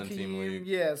 12 10 team league.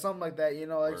 Yeah, something like that.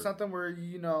 Like something where,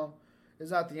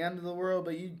 it's not the end of the world,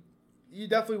 but you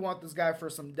definitely want this guy for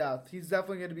some depth. He's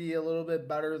definitely going to be a little bit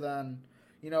better than,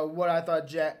 what I thought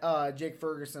Jake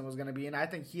Ferguson was going to be, and I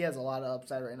think he has a lot of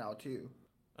upside right now too.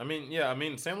 I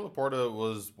mean, Sam Laporta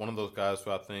was one of those guys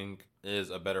who I think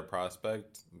is a better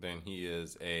prospect than he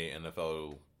is a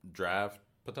NFL draft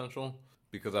potential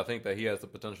because I think that he has the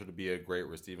potential to be a great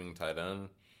receiving tight end.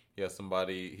 He's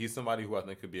somebody who I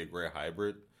think could be a great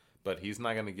hybrid, but he's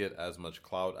not going to get as much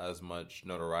clout, as much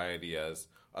notoriety as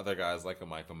other guys like a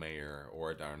Michael Mayer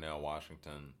or a Darnell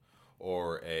Washington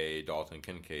or a Dalton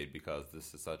Kincaid because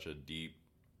this is such a deep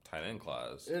tight end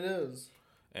class. It is.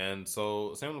 And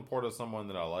so Sam Laporta is someone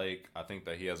that I like. I think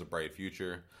that he has a bright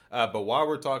future. But while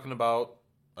we're talking about,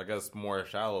 I guess, more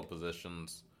shallow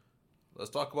positions,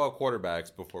 let's talk about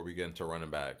quarterbacks before we get into running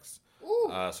backs.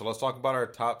 So let's talk about our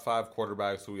top 5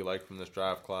 quarterbacks who we like from this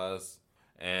draft class.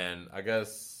 And I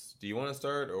guess, do you want to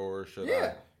start or should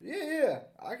I? Yeah.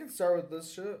 I can start with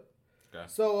this shit. Okay.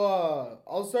 So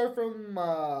I'll start from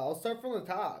the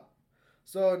top.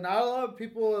 So not a lot of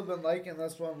people have been liking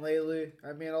this one lately.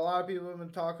 I mean, a lot of people have been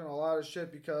talking a lot of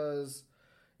shit because,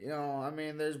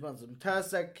 there's been some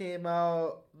tests that came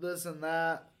out, this and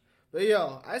that. But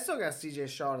I still got CJ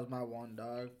Stroud as my one,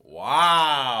 dog.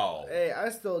 Wow. Hey, I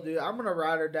still do. I'm gonna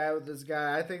ride or die with this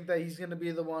guy. I think that he's gonna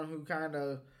be the one who kind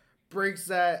of breaks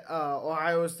that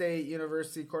Ohio State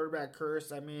University quarterback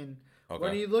curse. I mean,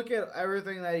 when you look at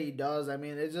everything that he does,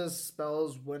 it just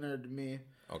spells winner to me.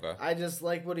 Okay. I just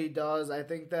like what he does. I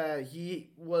think that he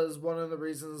was one of the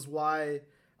reasons why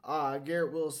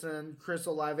Garrett Wilson, Chris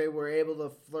Olave were able to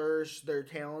flourish their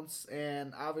talents,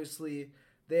 and obviously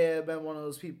they have been one of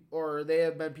those people, or they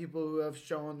have been people who have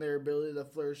shown their ability to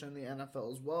flourish in the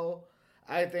NFL as well.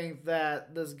 I think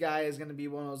that this guy is going to be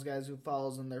one of those guys who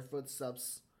follows in their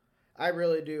footsteps. I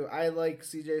really do. I like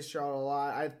CJ Stroud a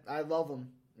lot. I love him.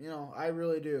 I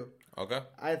really do. Okay.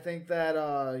 I think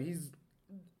that he's...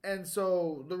 And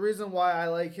so the reason why I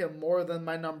like him more than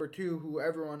my number 2, who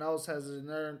everyone else has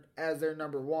as their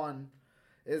number 1,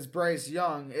 is Bryce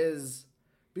Young, is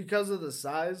because of the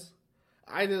size.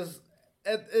 I just,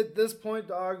 at this point,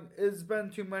 dog, it's been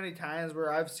too many times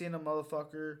where I've seen a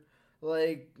motherfucker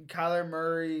like Kyler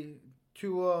Murray,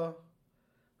 Tua,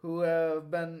 who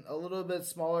have been a little bit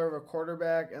smaller of a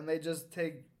quarterback, and they just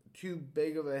take too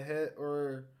big of a hit,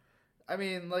 or I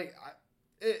mean, like,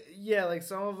 like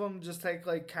some of them just take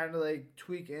like kind of like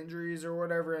tweak injuries or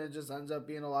whatever, and it just ends up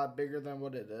being a lot bigger than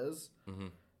what it is. Mm-hmm.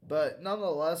 But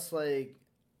nonetheless, like,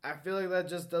 I feel like that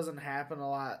just doesn't happen a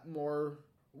lot more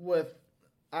with,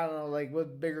 I don't know, like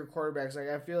with bigger quarterbacks. Like,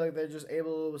 I feel like they're just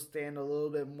able to withstand a little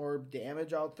bit more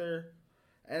damage out there.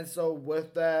 And so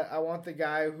with that, I want the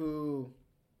guy who,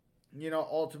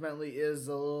 ultimately is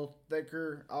a little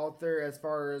thicker out there as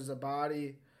far as a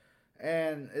body,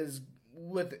 and is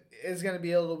going to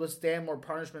be able to withstand more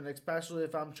punishment, especially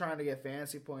if I'm trying to get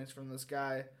fantasy points from this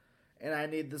guy, and I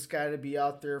need this guy to be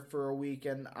out there for a week,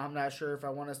 and I'm not sure if I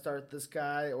want to start this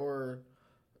guy or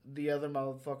the other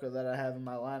motherfucker that I have in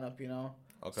my lineup,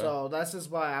 Okay. So that's just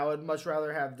why I would much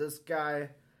rather have this guy,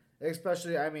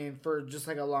 especially, I mean, for just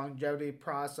like a longevity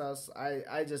process.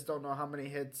 I just don't know how many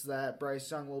hits that Bryce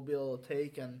Young will be able to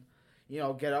take and,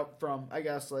 get up from, I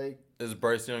guess, like. Is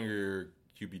Bryce Young your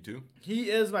QB2? He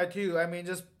is my 2. I mean,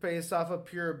 just based off of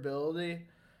pure ability.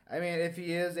 I mean, if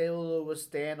he is able to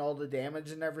withstand all the damage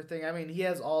and everything, I mean, he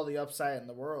has all the upside in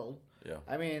the world. Yeah.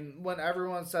 I mean, when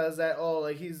everyone says that,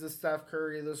 like, he's the Steph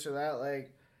Curry, this or that,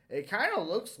 like, it kind of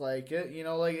looks like it.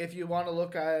 Like, if you want to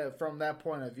look at it from that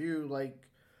point of view, like,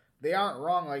 they aren't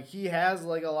wrong. Like, he has,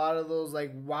 like, a lot of those,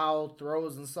 like, wild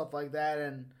throws and stuff like that.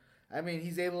 And, I mean,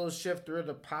 he's able to shift through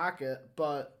the pocket.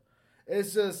 But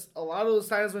it's just a lot of those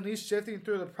times when he's shifting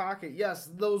through the pocket, yes,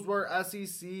 those were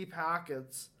SEC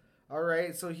pockets. All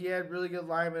right? So he had really good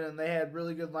linemen, and they had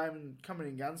really good linemen coming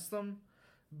against them.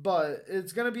 But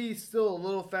it's going to be still a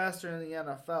little faster in the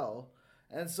NFL.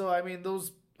 And so, I mean,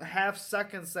 those half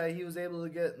seconds that he was able to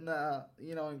get in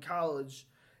in college,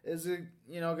 is it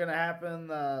going to happen in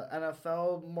the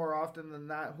NFL more often than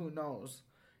not? Who knows?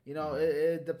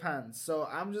 It depends. So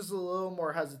I'm just a little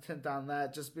more hesitant on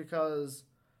that, just because,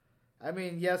 I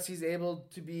mean, yes, he's able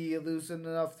to be elusive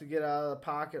enough to get out of the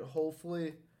pocket,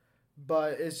 hopefully,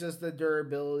 but it's just the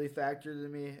durability factor to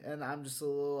me, and I'm just a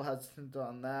little hesitant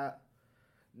on that.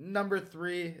 Number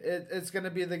 3, it's going to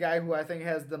be the guy who I think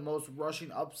has the most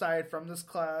rushing upside from this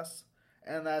class,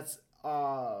 and that's,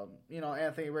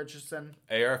 Anthony Richardson.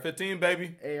 AR-15,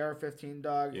 baby. AR-15,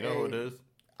 dog. You know who it is.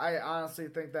 I honestly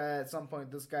think that at some point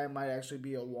this guy might actually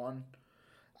be a 1.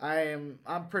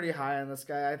 I'm pretty high on this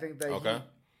guy. I think that okay.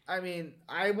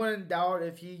 I wouldn't doubt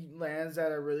if he lands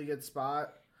at a really good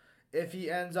spot, if he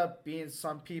ends up being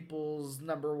some people's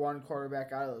number 1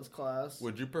 quarterback out of this class.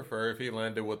 Would you prefer if he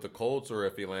landed with the Colts or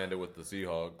if he landed with the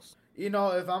Seahawks? If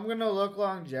I'm going to look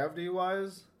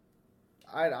longevity-wise,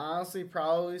 I'd honestly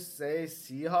probably say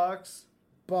Seahawks,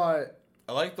 but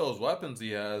I like those weapons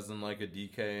he has in like a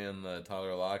DK and the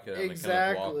Tyler Lockett and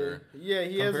exactly. the Kenneth Walker. Yeah,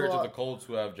 he has compared to the Colts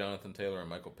who have Jonathan Taylor and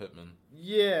Michael Pittman.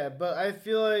 Yeah, but I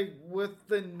feel like with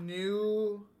the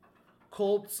new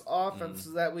Colts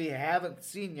offenses that we haven't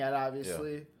seen yet,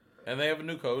 obviously. Yeah. And they have a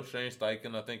new coach, Shane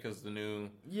Steichen, I think, is the new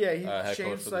head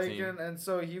Shane coach for the team. And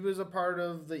so he was a part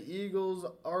of the Eagles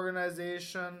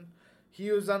organization. He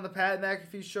was on the Pat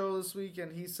McAfee show this week,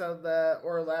 and he said that,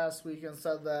 or last week, and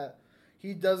said that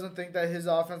he doesn't think that his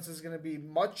offense is going to be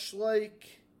much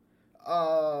like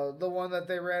the one that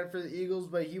they ran for the Eagles,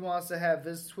 but he wants to have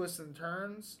his twists and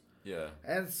turns. Yeah.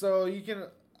 And so you can...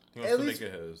 He wants to make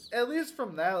it his. At least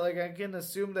from that, like, I can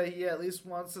assume that he at least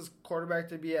wants his quarterback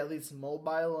to be at least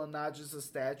mobile and not just a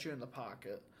statue in the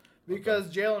pocket. Because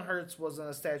Jalen Hurts wasn't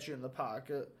a statue in the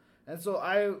pocket. And so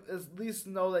I at least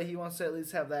know that he wants to at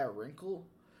least have that wrinkle.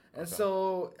 And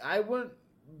so I wouldn't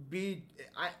be...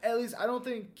 I don't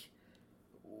think...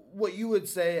 What you would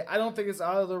say, I don't think it's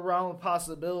out of the realm of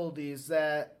possibilities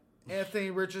that Anthony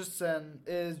Richardson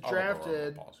is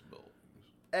drafted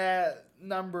at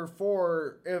number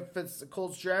 4 if it's the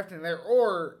Colts drafting there,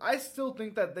 or I still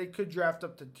think that they could draft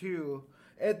up to 2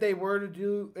 if they were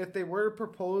to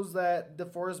propose that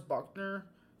DeForest Buckner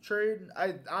trade.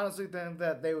 I honestly think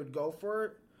that they would go for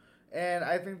it, and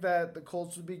I think that the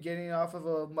Colts would be getting off of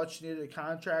a much needed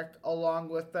contract. Along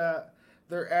with that,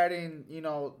 they're adding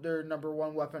their number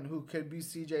 1 weapon, who could be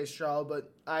CJ Stroud,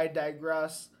 but I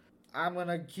digress. I'm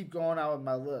gonna keep going out with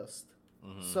my list.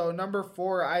 So number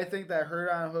 4, I think that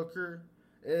Herndon Hooker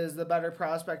is the better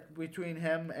prospect between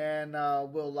him and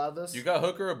Will Levis. You got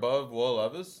Hooker above Will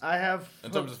Levis? I have...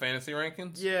 In terms of fantasy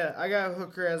rankings? Yeah, I got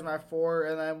Hooker as my 4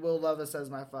 and then Will Levis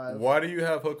as my 5. Why do you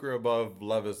have Hooker above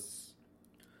Levis?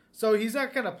 So he's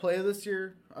not going to play this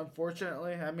year,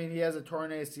 unfortunately. I mean, he has a torn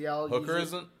ACL. Hooker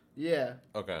isn't? Yeah.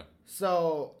 Okay.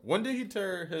 So... When did he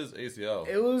tear his ACL?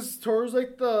 It was towards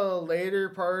like the later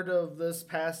part of this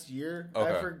past year.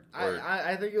 Okay.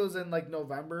 I think it was in like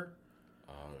November.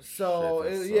 So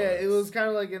it was kind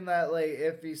of like in that like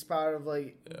iffy spot of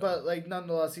like, but like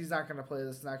nonetheless, he's not gonna play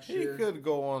this next year. He could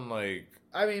go on like.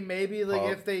 I mean, maybe like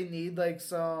pup. if they need like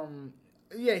some,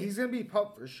 he's gonna be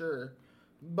pup for sure.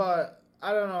 But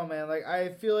I don't know, man. Like I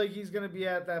feel like he's gonna be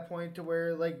at that point to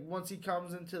where like once he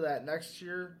comes into that next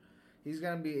year, he's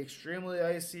gonna be extremely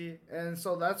icy, and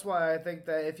so that's why I think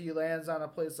that if he lands on a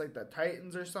place like the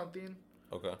Titans or something,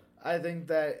 Okay. I think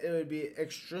that it would be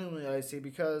extremely icy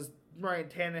because Ryan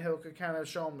Tannehill could kind of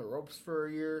show him the ropes for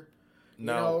a year.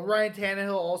 Now, Ryan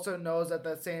Tannehill also knows at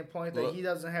that same point that he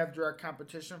doesn't have direct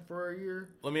competition for a year.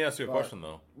 Let me ask you a question,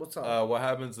 though. What's up? What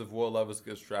happens if Will Levis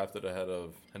gets drafted ahead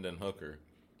of Hendon Hooker?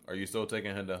 Are you still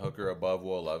taking Hendon Hooker above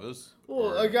Will Levis?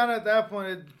 Well, again, at that point,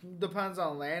 it depends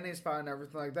on landing spot and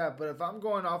everything like that. But if I'm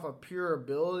going off of pure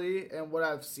ability and what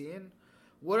I've seen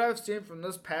from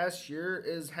this past year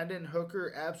is Hendon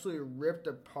Hooker absolutely ripped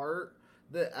apart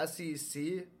the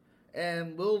SEC.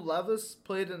 And Will Levis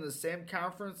played in the same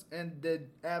conference and did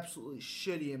absolutely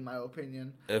shitty, in my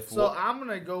opinion. I'm going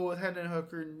to go with Hendon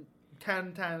Hooker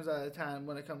 10 times out of 10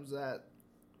 when it comes to that.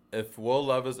 If Will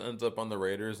Levis ends up on the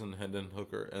Raiders and Hendon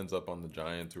Hooker ends up on the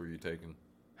Giants, who are you taking?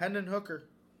 Hendon Hooker.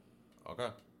 Okay.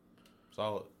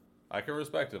 Solid. I can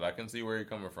respect it. I can see where you're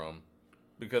coming from.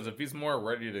 Because if he's more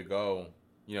ready to go,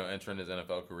 entering his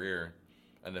NFL career,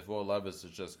 and if Will Levis is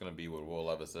just going to be what Will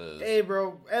Levis is. Hey,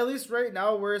 bro, at least right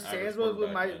now where it stands with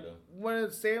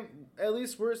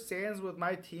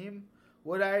my team,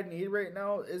 what I need right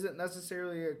now isn't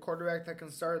necessarily a quarterback that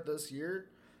can start this year,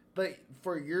 but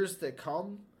for years to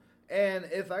come. And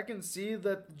if I can see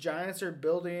that the Giants are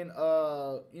building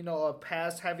a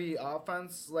pass-heavy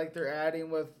offense like they're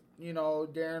adding with,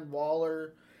 Darren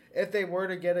Waller, if they were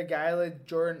to get a guy like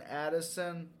Jordan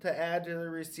Addison to add to the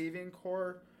receiving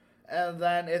core, and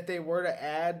then if they were to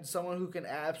add someone who can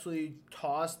absolutely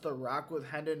toss the rock with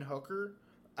Hendon Hooker,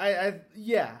 I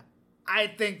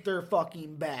think they're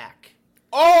fucking back.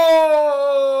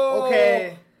 Oh!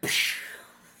 Okay.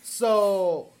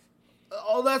 So,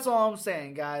 that's all I'm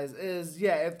saying, guys, is,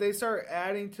 if they start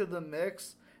adding to the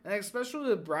mix, and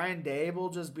especially with Brian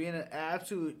Dable just being an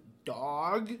absolute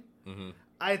dog,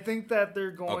 I think that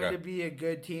they're going to be a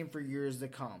good team for years to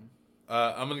come.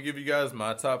 I'm going to give you guys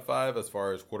my top 5 as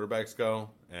far as quarterbacks go,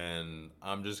 and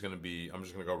I'm just going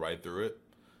to go right through it.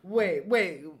 Wait,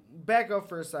 back up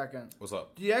for a second. What's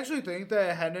up? Do you actually think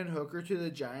that Hendon Hooker to the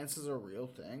Giants is a real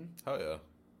thing? Hell yeah.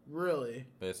 Really?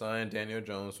 They signed Daniel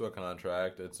Jones to a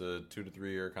contract. It's a 2 to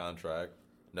 3 year contract.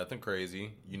 Nothing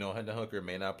crazy. Hendon Hooker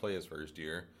may not play his first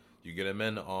year. You get him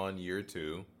in on year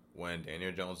 2 when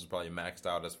Daniel Jones is probably maxed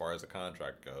out as far as the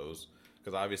contract goes.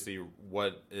 Because obviously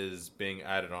what is being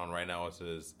added on right now is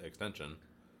his extension.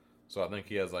 So I think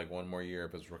he has like one more year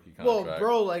of his rookie contract. Well,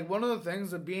 bro, like one of the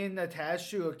things of being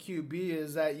attached to a QB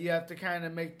is that you have to kind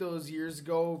of make those years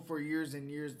go for years and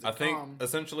years to come. I think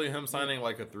essentially him signing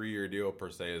like a 3-year deal per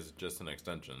se is just an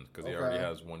extension because he already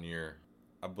has 1 year,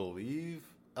 I believe,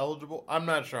 eligible. I'm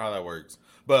not sure how that works.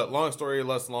 But long story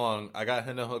less long, I got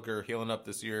Hendon Hooker healing up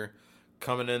this year,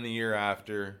 coming in the year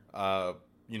after,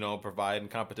 providing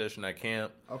competition at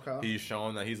camp. Okay. He's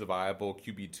shown that he's a viable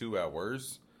QB2 at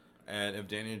worst. And if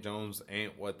Daniel Jones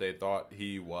ain't what they thought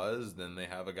he was, then they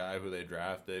have a guy who they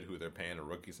drafted, who they're paying a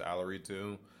rookie salary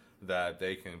to, that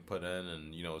they can put in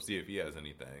and, see if he has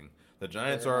anything. The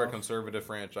Giants are a conservative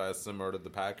franchise similar to the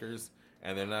Packers,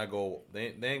 and they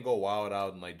ain't go wild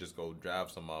out and, just go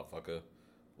draft some motherfucker,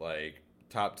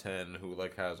 top 10 who,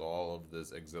 has all of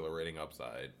this exhilarating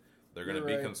upside. They're going to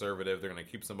be conservative. They're going to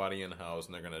keep somebody in-house,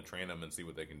 and they're going to train them and see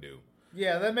what they can do.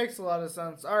 Yeah, that makes a lot of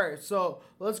sense. All right, so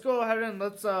let's go ahead and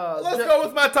let's go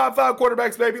with my top 5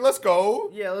 quarterbacks, baby. Let's go.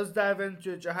 Yeah, let's dive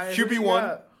into it.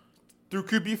 QB1 through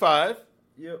QB5.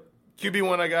 Yep.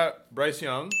 QB1, I got Bryce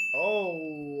Young.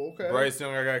 Oh, okay. Bryce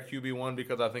Young, I got QB1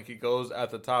 because I think he goes at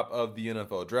the top of the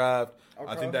NFL draft. Okay.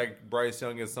 I think that Bryce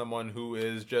Young is someone who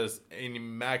is just an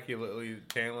immaculately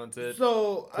talented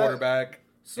quarterback.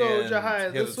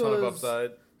 Jahai, he has a ton of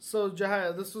upside. So,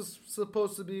 Jahia, this was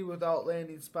supposed to be without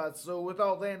landing spots. So,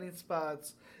 without landing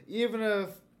spots, even if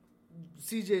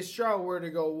C.J. Stroud were to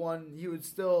go 1, he would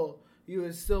still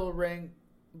rank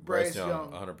Bryce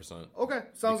Young. 100%. Okay,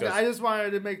 sounds good. I just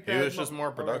wanted to make that. He was just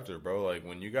more productive, bro.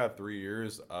 When you got 3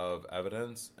 years of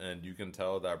evidence and you can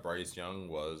tell that Bryce Young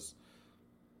was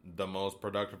the most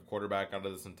productive quarterback out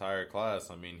of this entire class,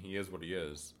 he is what he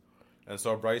is. And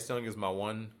so, Bryce Young is my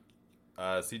 1.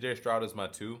 C.J. Stroud is my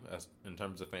 2 in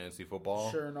terms of fantasy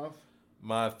football. Sure enough.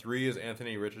 My 3 is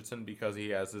Anthony Richardson because he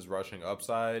has his rushing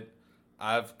upside.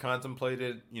 I've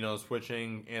contemplated,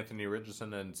 switching Anthony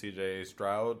Richardson and C.J.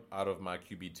 Stroud out of my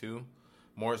QB2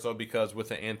 More so because with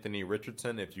an Anthony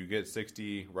Richardson, if you get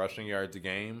 60 rushing yards a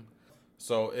game,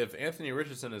 so if Anthony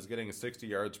Richardson is getting 60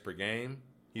 yards per game,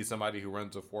 he's somebody who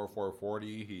runs a 4.4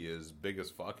 40. He is big as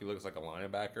fuck. He looks like a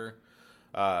linebacker.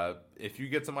 If you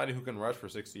get somebody who can rush for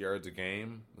 60 yards a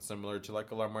game, similar to like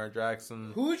a Lamar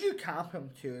Jackson. Who would you comp him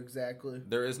to exactly?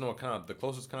 There is no comp. The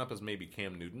closest comp is maybe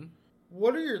Cam Newton.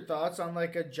 What are your thoughts on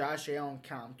like a Josh Allen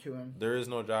comp to him? There is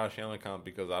no Josh Allen comp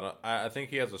because I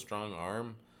think he has a strong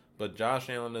arm, but Josh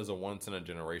Allen is a once in a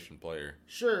generation player.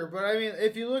 Sure, but I mean,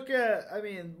 if you look at,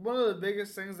 one of the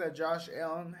biggest things that Josh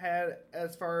Allen had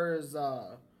as far as,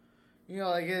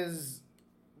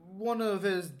 one of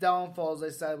his downfalls, they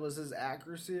said, was his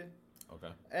accuracy.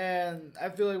 Okay. And I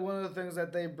feel like one of the things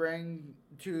that they bring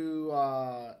to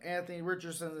Anthony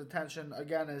Richardson's attention,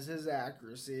 again, is his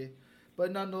accuracy.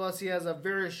 But nonetheless, he has a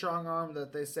very strong arm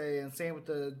that they say, and same with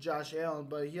the Josh Allen.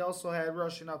 But he also had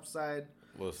rushing upside.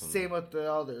 Listen, same with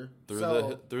the other.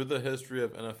 Through the history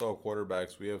of NFL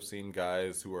quarterbacks, we have seen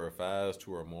guys who are fast,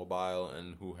 who are mobile,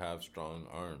 and who have strong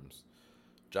arms.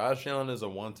 Josh Allen is a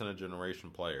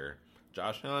once-in-a-generation player.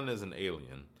 Josh Allen is an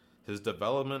alien. His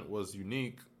development was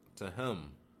unique to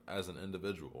him as an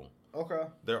individual. Okay.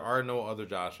 There are no other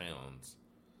Josh Allens.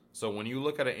 So when you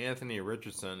look at an Anthony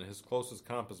Richardson, his closest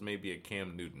comp is maybe a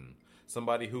Cam Newton.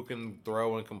 Somebody who can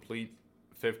throw and complete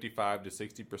 55 to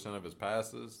 60% of his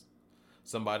passes.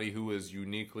 Somebody who is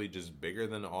uniquely just bigger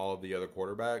than all of the other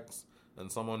quarterbacks.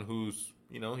 And someone who's,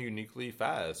 uniquely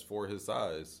fast for his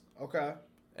size. Okay.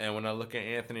 And when I look at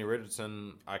Anthony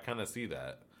Richardson, I kind of see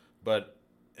that. But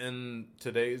in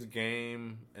today's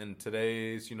game, in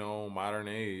today's, modern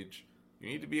age, you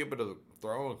need to be able to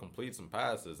throw and complete some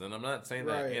passes. And I'm not saying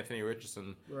that Anthony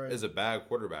Richardson is a bad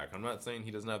quarterback. I'm not saying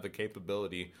he doesn't have the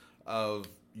capability of,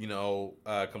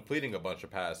 completing a bunch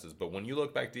of passes. But when you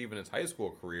look back to even his high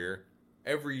school career,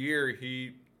 every year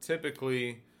he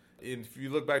typically, if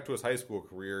you look back to his high school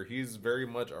career, he's very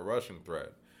much a rushing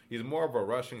threat. He's more of a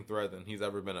rushing threat than he's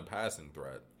ever been a passing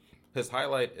threat. His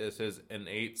highlight is his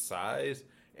innate size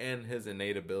and his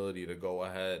innate ability to go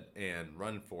ahead and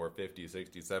run for 50,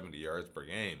 60, 70 yards per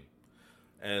game.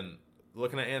 And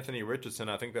looking at Anthony Richardson,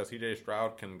 I think that C.J.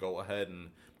 Stroud can go ahead and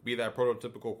be that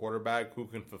prototypical quarterback who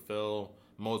can fulfill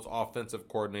most offensive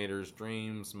coordinators'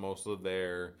 dreams, most of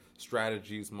their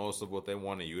strategies, most of what they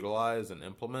want to utilize and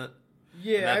implement.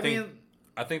 Yeah, and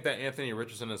I think that Anthony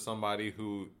Richardson is somebody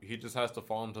who he just has to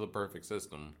fall into the perfect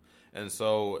system. And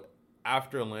so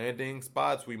after landing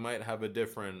spots, we might have a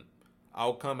different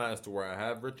outcome as to where I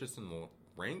have Richardson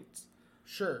ranked.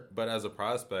 Sure. But as a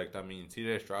prospect,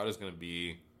 TJ Stroud is going to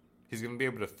be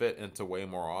able to fit into way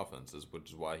more offenses, which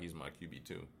is why he's my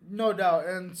QB2. No doubt.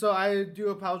 And so I do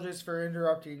apologize for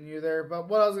interrupting you there. But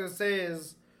what I was going to say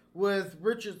is with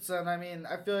Richardson,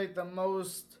 I feel like the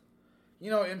most,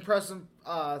 impressive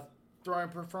throwing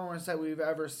performance that we've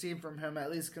ever seen from him,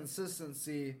 at least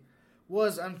consistency,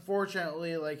 was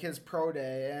unfortunately like his pro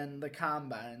day and the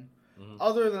combine. Mm-hmm.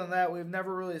 Other than that, we've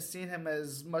never really seen him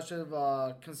as much of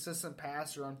a consistent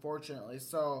passer, unfortunately.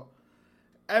 So,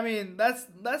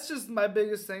 that's just my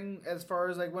biggest thing as far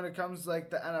as like when it comes to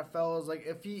like the NFL is like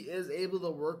if he is able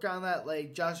to work on that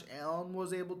like Josh Allen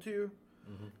was able to,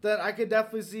 then I could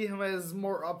definitely see him as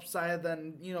more upside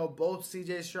than both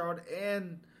C.J. Stroud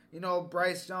and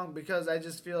Bryce Young, because I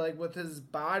just feel like with his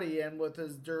body and with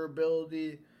his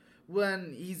durability,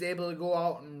 when he's able to go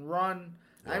out and run,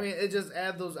 yep. It just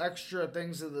adds those extra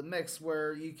things to the mix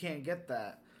where you can't get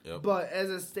that. Yep. But as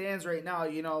it stands right now,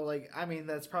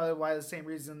 that's probably why the same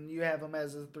reason you have him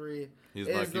as a 3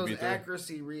 is those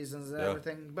accuracy reasons and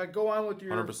everything. But go on with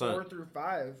your 100%. 4 through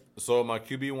 5. So my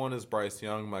QB1 is Bryce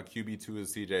Young. My QB2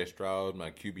 is C.J. Stroud.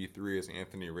 My QB3 is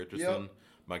Anthony Richardson. Yep.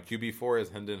 My QB4 is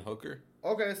Hendon Hooker.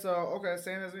 Okay,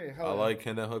 same as me. I like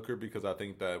Hendon Hooker because I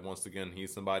think that, once again,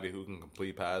 he's somebody who can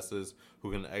complete passes,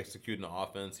 who can execute an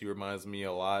offense. He reminds me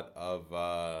a lot of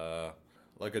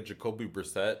like a Jacoby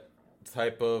Brissett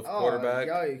type of quarterback.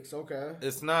 Yikes, okay.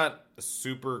 It's not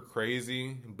super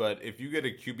crazy, but if you get a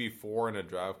QB4 in a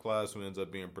draft class who ends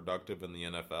up being productive in the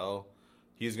NFL,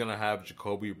 he's going to have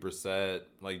Jacoby Brissett,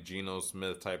 like Geno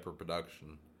Smith type of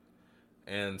production.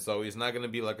 And so he's not going to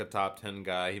be like a top 10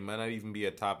 guy. He might not even be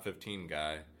a top 15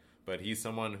 guy. But he's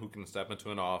someone who can step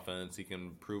into an offense. He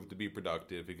can prove to be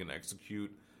productive. He can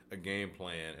execute a game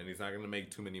plan. And he's not going to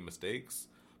make too many mistakes.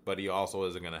 But he also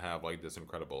isn't going to have like this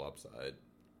incredible upside.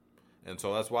 And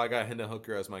so that's why I got Hendon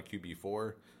Hooker as my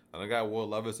QB4. And I got Will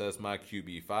Levis as my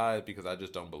QB5 because I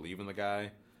just don't believe in the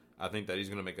guy. I think that he's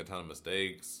going to make a ton of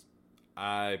mistakes.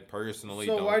 I personally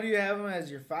don't. So why do you have him as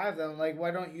your 5 then? Like,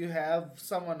 why don't you have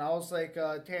someone else like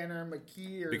Tanner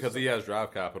McKee or because he has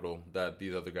draft capital that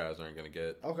these other guys aren't going to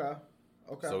get. Okay.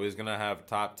 Okay. So he's going to have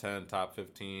top 10, top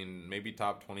 15, maybe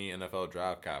top 20 NFL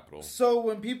draft capital. So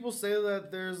when people say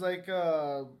that there's like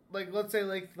let's say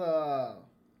like the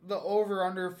over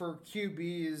under for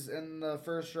QBs in the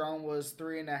first round was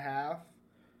 3.5,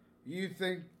 you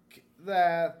think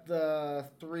that the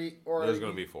three or there's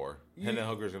going to be 4. Hendon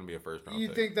Hooker is going to be a first round. You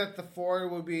pick. think that the 4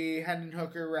 would be Hendon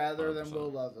Hooker rather 100%. than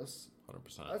Will Levis?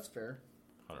 100%. That's fair.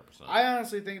 100%. I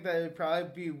honestly think that it would probably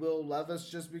be Will Levis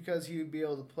just because he would be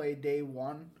able to play day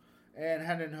one. And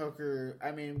Hendon Hooker,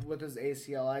 I mean, with his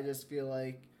ACL, I just feel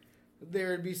like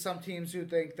there would be some teams who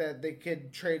think that they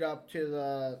could trade up to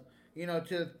the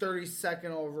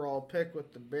 32nd overall pick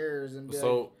with the Bears and be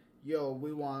like, yo,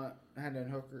 we want Hendon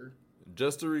Hooker.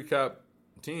 Just to recap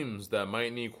teams that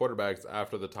might need quarterbacks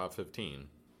after the top 15.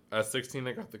 At 16,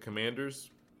 I got the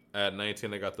Commanders. At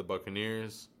 19, I got the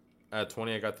Buccaneers. At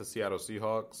 20, I got the Seattle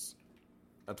Seahawks.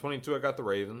 At 22, I got the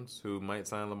Ravens, who might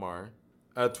sign Lamar.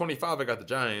 At 25, I got the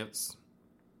Giants.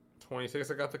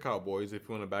 26, I got the Cowboys, if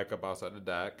you want to back up outside of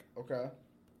Dak. Okay.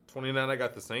 29, I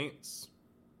got the Saints.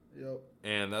 Yep.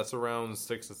 And that's around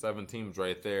 6 to 7 teams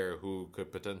right there who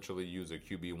could potentially use a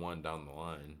QB1 down the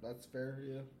line. That's fair,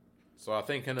 yeah. So I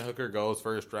think Hendon Hooker goes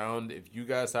first round. If you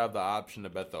guys have the option to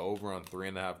bet the over on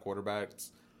 3.5 quarterbacks,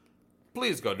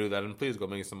 please go do that, and please go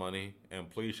make some money, and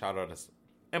please shout us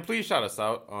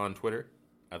out on Twitter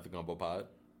at the Gumbo Pod.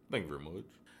 Thank you very much.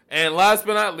 And last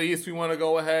but not least, we want to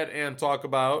go ahead and talk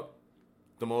about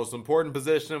the most important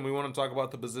position. We want to talk about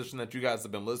the position that you guys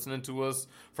have been listening to us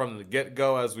from the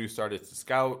get-go as we started to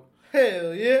scout.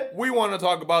 Hell yeah. We want to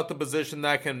talk about the position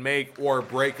that can make or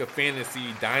break a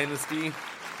fantasy dynasty.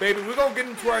 Baby, we're going to get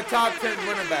into our top 10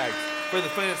 running backs for the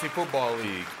Fantasy Football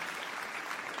League.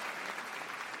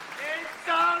 It's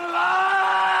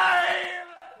alive!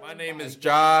 My name is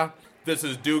Ja. This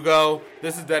is Dugo.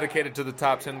 This is dedicated to the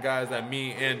top 10 guys that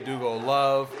me and Dugo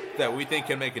love, that we think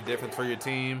can make a difference for your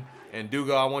team. And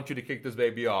Dugo, I want you to kick this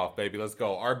baby off, baby. Let's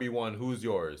go. RB1, who's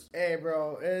yours? Hey,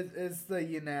 bro, it's the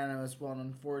unanimous one,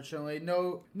 unfortunately.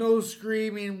 No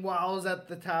screaming wows at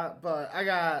the top, but I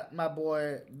got my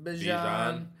boy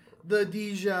Bijan, the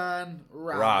Dijon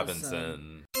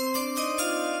Robinson.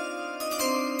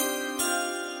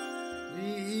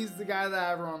 He's the guy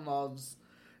that everyone loves.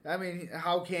 I mean,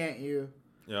 how can't you?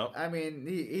 Yep. I mean,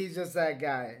 he's just that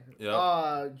guy.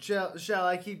 Yep. Shall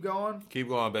I keep going? Keep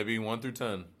going, baby. 1 through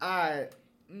 10. All right.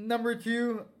 Number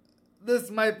 2, this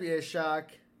might be a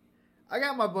shock. I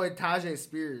got my boy Tajay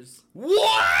Spears.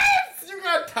 What? You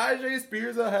got Tajay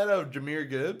Spears ahead of Jahmyr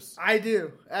Gibbs? I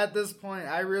do. At this point,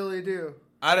 I really do.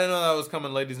 I didn't know that was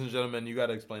coming, ladies and gentlemen. You got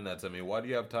to explain that to me. Why do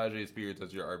you have Tajay Spears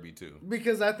as your RB2?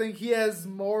 Because I think he has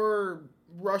more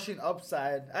rushing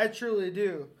upside. I truly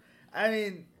do. I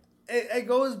mean, it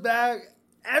goes back.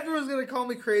 Everyone's going to call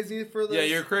me crazy for this. Yeah,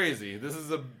 you're crazy.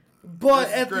 But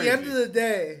at the end of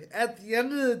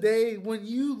the day, when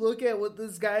you look at what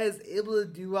this guy is able to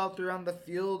do out there on the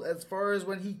field, as far as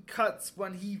when he cuts,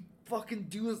 when he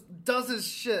fucking does his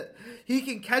shit, he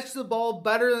can catch the ball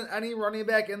better than any running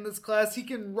back in this class. He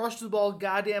can rush the ball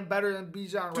goddamn better than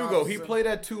Bijan Robinson. Dugo, he played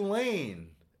at Tulane.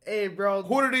 Hey, bro.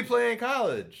 Who did he play in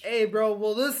college? Hey, bro.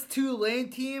 Well, this Tulane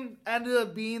team ended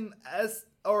up being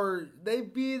they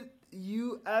beat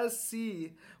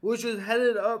USC, which was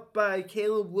headed up by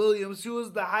Caleb Williams, who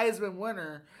was the Heisman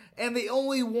winner, and they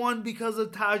only won because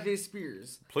of Tajay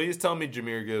Spears. Please tell me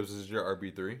Jahmyr Gibbs is your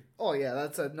RB3. Oh yeah,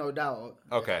 that's a no doubt.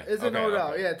 Okay, it's a no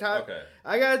doubt. Yeah, okay.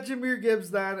 I got Jahmyr Gibbs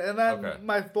then, and then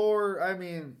my 4, I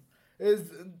mean, is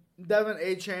Devin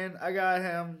A-Chain. I got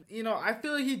him. You know, I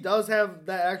feel like he does have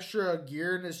that extra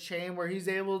gear in his chain where he's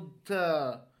able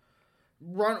to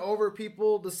run over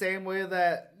people the same way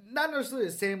that. Not necessarily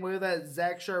the same way that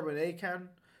Zach Charbonnet can,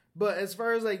 but as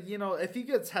far as, like, you know, if he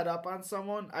gets head up on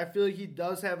someone, I feel like he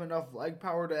does have enough leg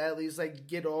power to at least, like,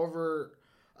 get over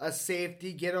a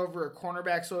safety, get over a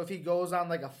cornerback, so if he goes on,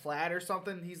 like, a flat or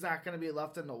something, he's not going to be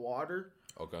left in the water.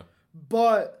 Okay.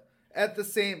 But at the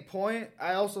same point,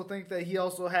 I also think that he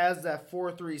also has that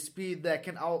 4.3 speed that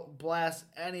can outblast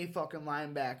any fucking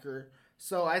linebacker.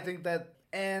 So I think that,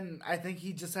 and I think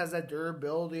he just has that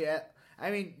durability I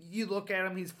mean, you look at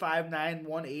him, he's 5'9",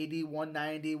 180,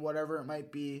 190, whatever it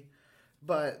might be.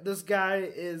 But this guy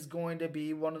is going to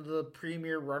be one of the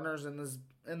premier runners in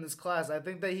this class. I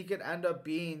think that he could end up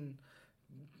being,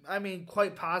 I mean,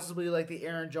 quite possibly like the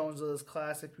Aaron Jones of this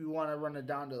class if you want to run it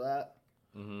down to that.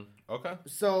 Mm-hmm. Okay.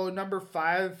 So, number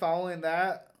 5, following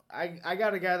that, I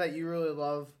got a guy that you really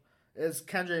love, is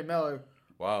Kendre Miller.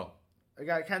 Wow. I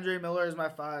got Kendre Miller as my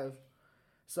 5.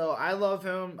 So I love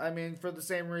him. I mean, for the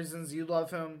same reasons you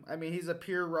love him. I mean, he's a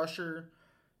pure rusher.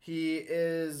 He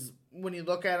is, when you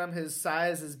look at him, his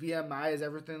size, his BMI is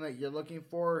everything that you're looking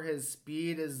for. His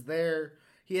speed is there.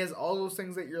 He has all those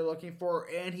things that you're looking for,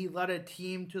 and he led a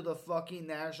team to the fucking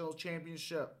national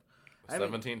championship.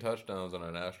 17 touchdowns on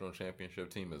a national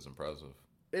championship team is impressive.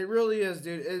 It really is,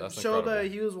 dude. It That's showed incredible.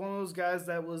 that he was one of those guys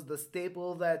that was the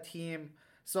staple of that team.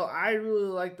 So I really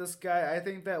like this guy. I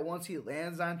think that once he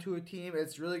lands onto a team,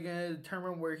 it's really going to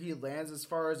determine where he lands as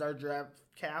far as our draft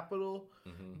capital.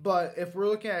 Mm-hmm. But if we're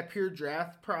looking at pure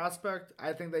draft prospect,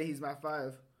 I think that he's my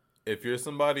 5. If you're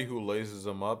somebody who laces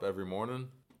them up every morning,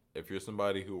 if you're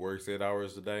somebody who works 8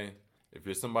 hours a day, if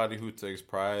you're somebody who takes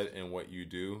pride in what you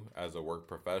do as a work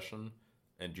profession,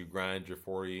 and you grind your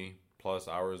 40 plus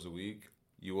hours a week,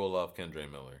 you will love Kendre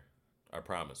Miller. I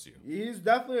promise you. He's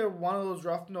definitely one of those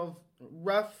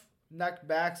rough neck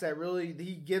backs that really,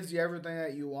 he gives you everything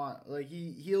that you want. Like,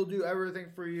 he'll do everything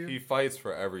for you. He fights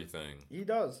for everything. He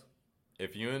does.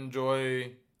 If you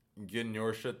enjoy getting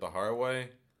your shit the hard way,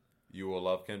 you will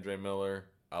love Kendre Miller.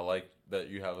 I like that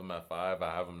you have him at 5.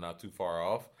 I have him not too far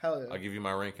off. Hell yeah. I'll give you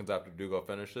my rankings after Dugo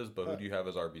finishes, but who do you have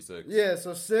as RB6? Yeah,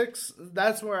 so 6,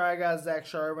 that's where I got Zach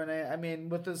Charbonnet. I mean,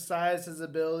 with his size, his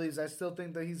abilities, I still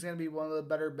think that he's going to be one of the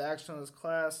better backs in this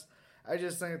class. I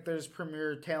just think that there's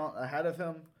premier talent ahead of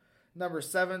him. Number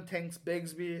 7, Tanks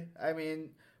Bigsby. I mean,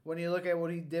 when you look at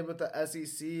what he did with the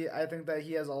SEC, I think that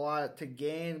he has a lot to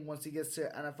gain once he gets to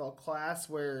NFL class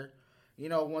where, you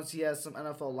know, once he has some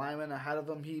NFL linemen ahead of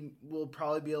him, he will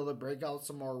probably be able to break out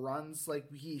some more runs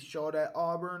like he showed at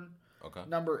Auburn. Okay.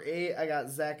 Number 8, I got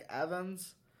Zach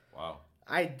Evans. Wow.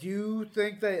 I do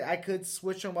think that I could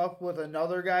switch him up with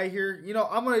another guy here. You know,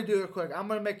 I'm going to do it quick. I'm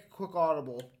going to make a quick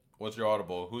audible. What's your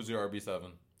audible? Who's your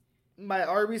RB7? My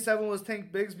RB7 was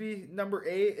Tank Bigsby. Number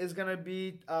 8 is going to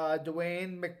be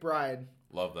Dwayne McBride.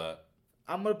 Love that.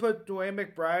 I'm going to put Dwayne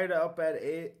McBride up at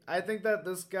 8. I think that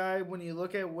this guy, when you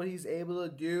look at what he's able to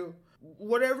do,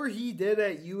 whatever he did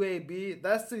at UAB,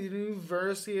 that's the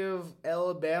University of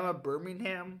Alabama,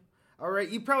 Birmingham. All right,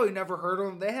 you probably never heard of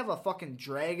them. They have a fucking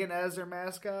dragon as their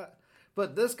mascot.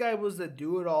 But this guy was the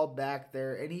do-it-all back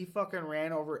there, and he fucking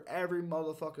ran over every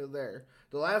motherfucker there.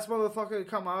 The last motherfucker to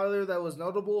come out of there that was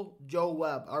notable, Joe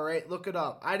Webb. All right, look it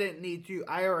up. I didn't need to.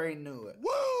 I already knew it.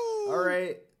 Woo! All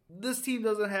right, this team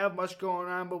doesn't have much going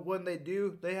on, but when they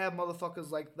do, they have motherfuckers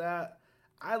like that.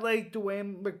 I like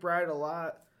Dwayne McBride a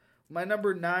lot. My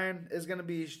number 9 is going to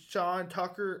be Sean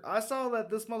Tucker. I saw that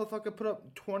this motherfucker put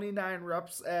up 29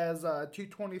 reps as a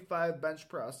 225 bench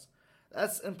press.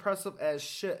 That's impressive as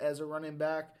shit as a running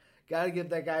back. Got to give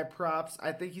that guy props.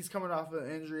 I think he's coming off of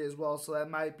an injury as well, so that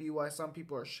might be why some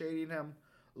people are shading him.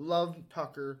 Love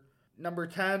Tucker. Number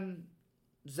 10,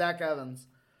 Zach Evans.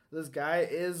 This guy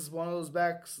is one of those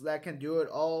backs that can do it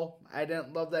all. I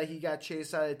didn't love that he got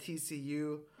chased out of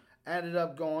TCU. Ended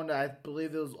up going to, I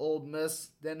believe it was Ole Miss.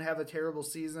 Didn't have a terrible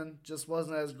season. Just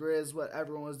wasn't as great as what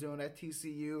everyone was doing at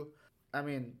TCU. I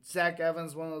mean, Zach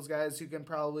Evans, one of those guys who can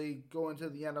probably go into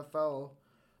the NFL,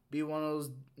 be one of those,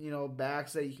 you know,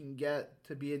 backs that you can get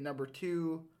to be a number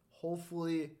 2.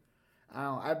 Hopefully, I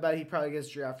don't know. I bet he probably gets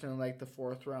drafted in like the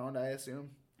 4th round, I assume.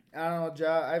 I don't know,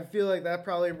 Ja. I feel like that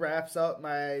probably wraps up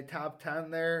my top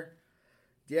 10 there.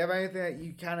 Do you have anything that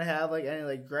you kind of have like any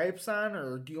like gripes on,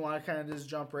 or do you want to kind of just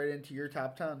jump right into your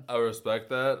top 10? I respect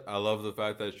that. I love the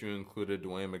fact that you included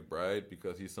Dwayne McBride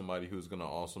because he's somebody who's going to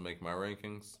also make my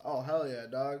rankings. Oh, hell yeah,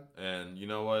 dog. And you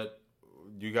know what?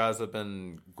 You guys have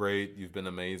been great. You've been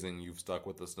amazing. You've stuck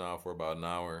with us now for about an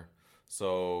hour.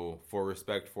 So for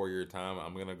respect for your time,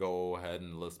 I'm going to go ahead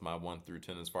and list my 1 through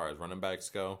 10 as far as running backs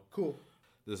go. Cool.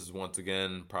 This is once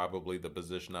again probably the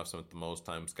position I've spent the most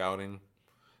time scouting.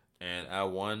 And at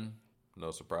 1,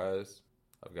 no surprise,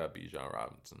 I've got Bijan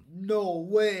Robinson. No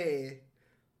way.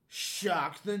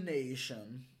 Shocked the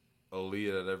nation. Elite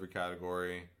at every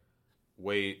category.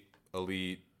 Weight,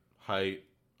 elite. Height,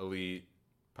 elite.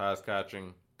 Pass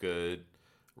catching, good.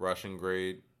 Rushing,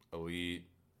 great. Elite.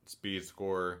 Speed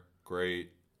score,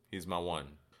 great. He's my 1.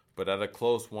 But at a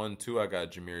close 1-2, I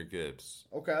got Jahmyr Gibbs.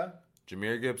 Okay.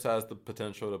 Jahmyr Gibbs has the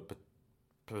potential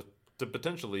to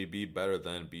potentially be better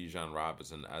than Bijan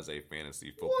Robinson as a fantasy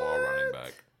football running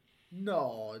back.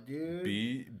 No,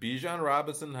 dude. Bijan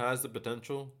Robinson has the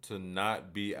potential to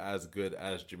not be as good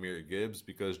as Jahmyr Gibbs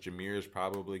because Jahmyr is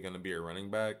probably going to be a running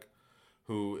back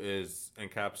who is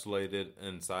encapsulated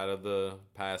inside of the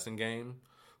passing game,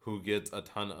 who gets a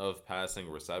ton of passing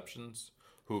receptions,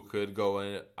 who could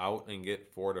go out and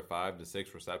get 4 to 5 to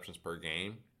 6 receptions per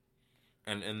game.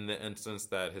 And in the instance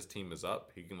that his team is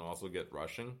up, he can also get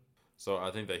rushing. So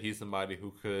I think that he's somebody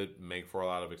who could make for a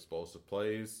lot of explosive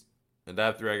plays. And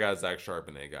at 3, I got Zach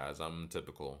Charbonnet, guys. I'm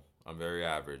typical. I'm very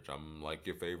average. I'm like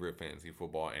your favorite fantasy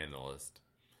football analyst.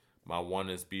 My 1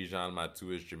 is Bijan, my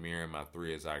 2 is Jameer, and my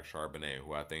 3 is Zach Charbonnet,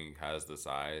 who I think has the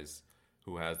size,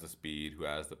 who has the speed, who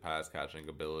has the pass-catching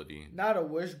ability. Not a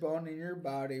wishbone in your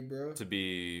body, bro. To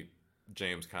be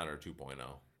James Conner 2.0.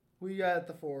 Who you got at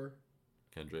the 4?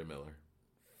 Kendra Miller.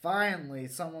 Finally,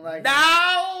 someone like... No!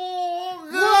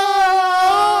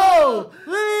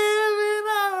 Living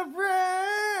on a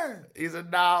prayer! He's a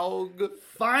dog.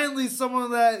 Finally,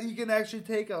 someone that you can actually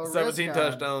take a 17 risk on.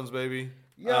 touchdowns, baby.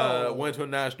 Yo. Went to a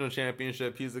national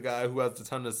championship. He's a guy who has a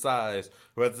ton of size,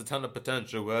 who has a ton of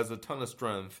potential, who has a ton of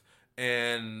strength,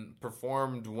 and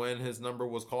performed when his number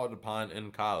was called upon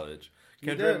in college.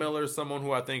 Kendra Miller is someone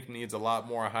who I think needs a lot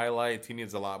more highlights. He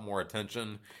needs a lot more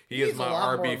attention. He is my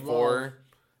RB4,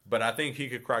 but I think he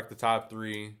could crack the top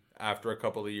 3 after a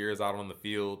couple of years out on the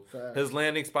field. Fact. His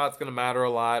landing spot's going to matter a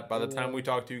lot. By the time we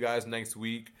talk to you guys next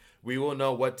week, we will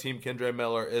know what team Kendra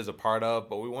Miller is a part of,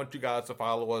 but we want you guys to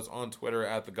follow us on Twitter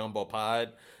at the Gumbo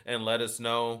Pod and let us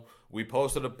know. We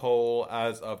posted a poll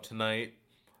as of tonight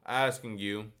asking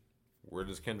you, where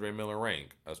does Kendra Miller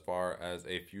rank as far as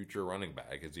a future running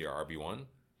back? Is he RB1?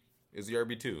 Is he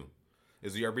RB2?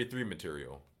 Is he RB3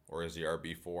 material? Or is he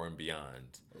RB4 and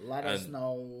beyond? Let us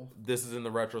know. This is in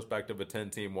the retrospect of a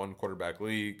 10-team, 1-quarterback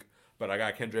league, but I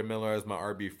got Kendra Miller as my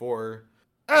RB4.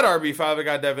 At RB5, I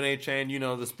got Devin A-Chain,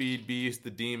 the speed beast, the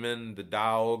demon, the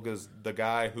dog, is the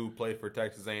guy who played for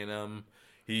Texas A&M.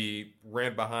 He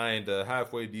ran behind a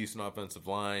halfway decent offensive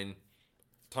line,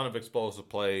 ton of explosive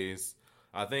plays.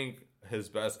 I think his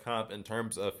best comp in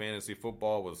terms of fantasy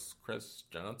football was Chris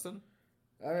Johnson.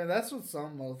 I mean, that's what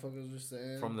some motherfuckers were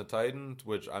saying. From the Titans,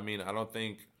 which, I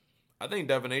think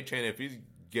Devin A-Chain, if he's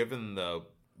given the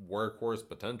workhorse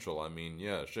potential,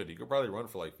 he could probably run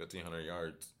for like 1,500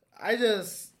 yards. I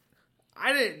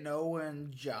didn't know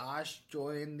when Josh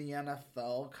joined the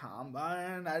NFL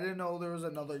Combine. I didn't know there was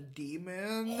another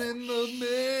demon in the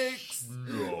mix.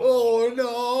 No. Oh,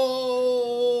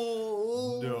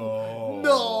 no.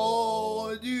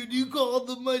 No, dude, you called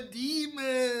them a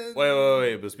demon.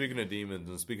 Wait. But speaking of demons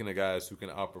and speaking of guys who can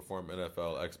outperform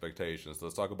NFL expectations,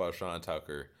 let's talk about Sean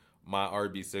Tucker. My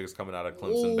RB6 coming out of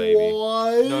Clemson, baby.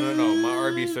 What? No. My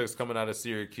RB6 coming out of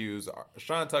Syracuse.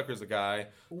 Sean Tucker's a guy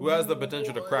who has the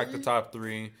potential to crack the top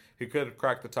 3. He could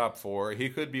crack the top 4. He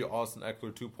could be Austin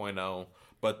Eckler 2.0.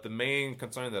 But the main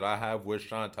concern that I have with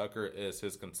Sean Tucker is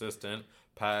his consistent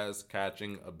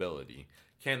pass-catching ability.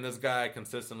 Can this guy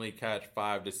consistently catch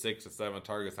 5 to 6 to 7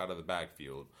 targets out of the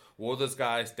backfield? Will this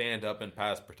guy stand up in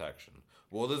pass protection?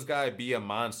 Will this guy be a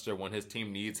monster when his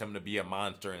team needs him to be a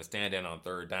monster and stand in on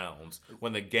third downs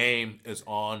when the game is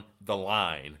on the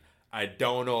line? I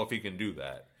don't know if he can do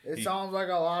that. It sounds like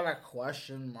a lot of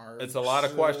question marks. It's a lot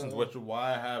of questions, which is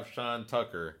why I have Sean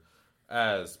Tucker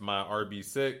as my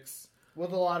RB6.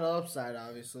 With a lot of upside,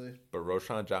 obviously. But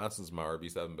Roschon Johnson's my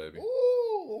RB7, baby.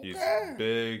 Ooh, okay. He's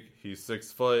big. He's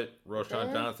 6 foot.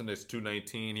 Roschon Johnson is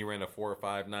 219. He ran a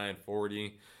 4.59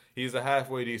 40. He's a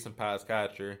halfway decent pass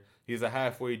catcher. He's a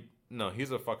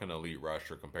fucking elite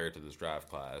rusher compared to this draft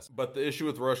class. But the issue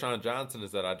with Roschon Johnson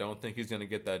is that I don't think he's going to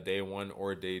get that day 1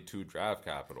 or day 2 draft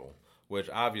capital, which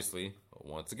obviously,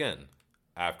 once again,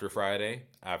 after Friday,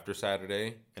 after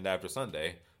Saturday, and after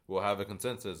Sunday, we'll have a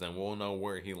consensus and we'll know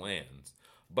where he lands.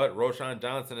 But Roschon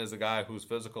Johnson is a guy whose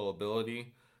physical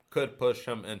ability could push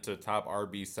him into top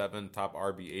RB7, top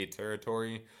RB8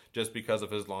 territory just because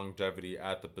of his longevity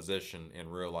at the position in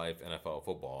real life NFL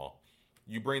football.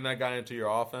 You bring that guy into your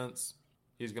offense,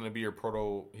 he's going to be your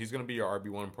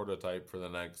RB1 prototype for the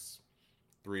next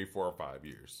 3, 4, or 5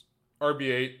 years.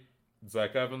 RB8,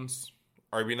 Zach Evans.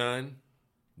 RB9,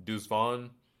 Deuce Vaughn.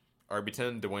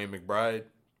 RB10, Dwayne McBride.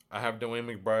 I have Dwayne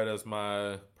McBride as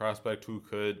my prospect who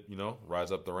could,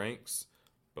 rise up the ranks,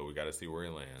 but we got to see where he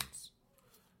lands.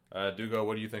 Dugo,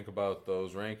 what do you think about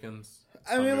those rankings?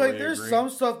 There's some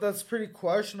stuff that's pretty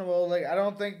questionable. I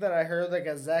don't think that I heard,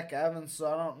 a Zach Evans, so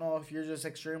I don't know if you're just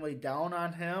extremely down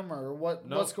on him or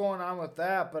what's going on with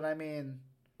that, but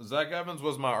Zach Evans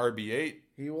was my RB8.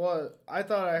 He was. I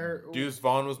thought I heard... Deuce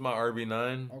Vaughn was my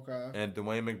RB9. Okay. And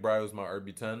Dwayne McBride was my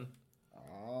RB10.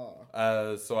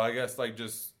 Oh. So I guess,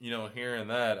 hearing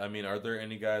that, are there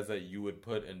any guys that you would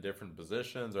put in different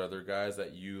positions? Are there guys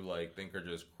that you, think are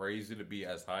just crazy to be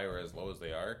as high or as low as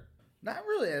they are? Not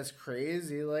really as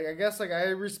crazy. I guess, I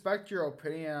respect your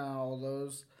opinion on all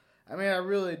those. I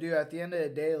really do. At the end of the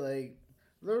day,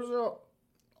 those are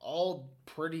all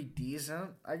pretty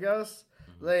decent, I guess.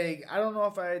 Mm-hmm. I don't know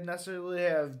if I necessarily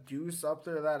have Deuce up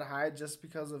there that high just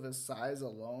because of his size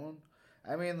alone.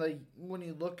 When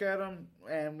you look at him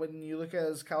and when you look at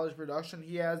his college production,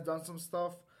 he has done some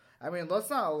stuff. I mean, let's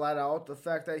not let out the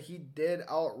fact that he did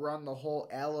outrun the whole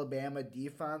Alabama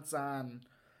defense on.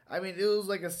 I mean, it was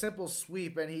like a simple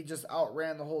sweep, and he just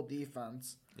outran the whole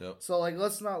defense. Yep. So, like,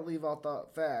 let's not leave out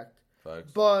that fact.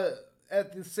 Facts. But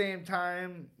at the same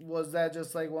time, was that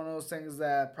just like one of those things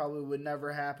that probably would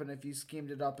never happen if you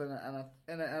schemed it up in an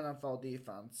NFL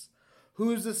defense?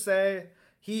 Who's to say?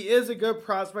 He is a good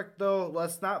prospect, though.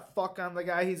 Let's not fuck on the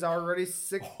guy. He's already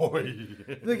 6. Oh,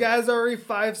 yeah. The guy's already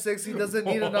 5'6". He doesn't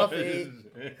need enough 8.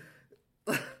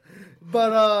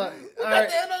 But all right.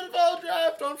 The NFL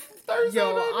draft on Thursday.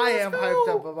 Yo, baby. I am Let's hyped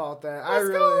go. up about that. I Let's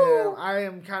really go. am. I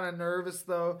am kind of nervous,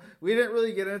 though. We didn't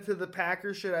really get into the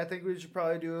Packers shit. I think we should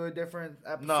probably do a different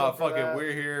episode. Nah, for fuck that. it.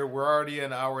 We're here. We're already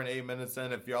an hour and 8 minutes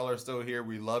in. If y'all are still here,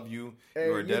 we love you. Hey,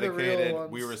 you are you're the real dedicated.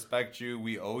 ones. We respect you.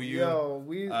 We owe you. Yo,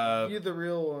 you're the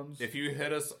real ones. If you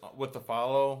hit us with the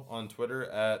follow on Twitter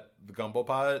at the Gumbo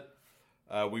Pod,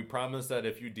 we promise that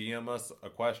if you DM us a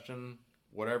question,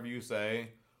 whatever you say,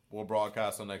 we'll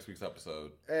broadcast on next week's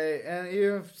episode. Hey, and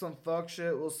even if some fuck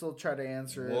shit, we'll still try to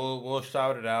answer it. We'll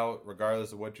shout it out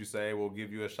regardless of what you say. We'll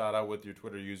give you a shout out with your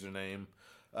Twitter username.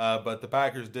 But the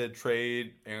Packers did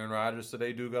trade Aaron Rodgers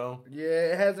today, Dugo.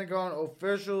 Yeah, it hasn't gone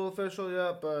official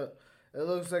yet, but it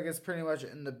looks like it's pretty much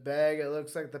in the bag. It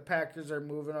looks like the Packers are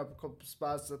moving up a couple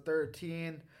spots to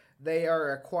 13. They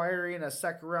are acquiring a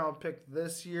second-round pick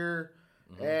this year,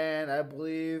 and I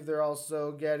believe they're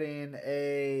also getting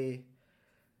a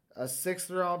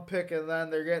 6th-round pick, and then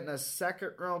they're getting a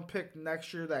 2nd-round pick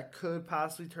next year that could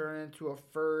possibly turn into a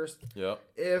 1st. Yep.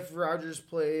 If Rodgers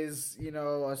plays,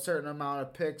 a certain amount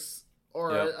of picks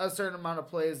or a certain amount of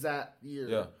plays that year.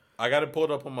 Yeah. I got it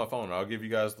pulled up on my phone. I'll give you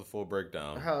guys the full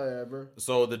breakdown. Hell yeah, bro.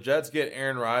 So the Jets get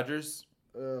Aaron Rodgers.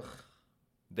 Ugh.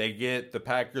 They get the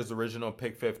Packers' original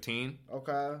pick 15.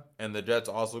 Okay. And the Jets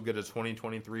also get a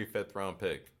 2023 5th-round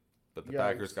pick. But the Yikes.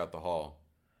 Packers got the haul.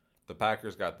 The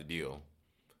Packers got the deal.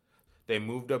 They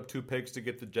moved up 2 picks to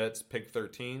get the Jets pick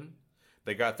 13.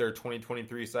 They got their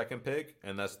 2023 second pick,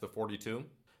 and that's the 42.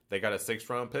 They got a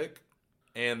 6th-round pick,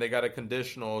 and they got a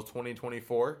conditional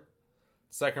 2024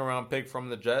 second-round pick from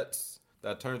the Jets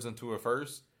that turns into a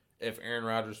 1st if Aaron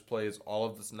Rodgers plays all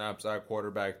of the snaps at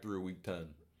quarterback through Week 10.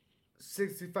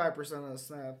 65% of the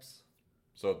snaps.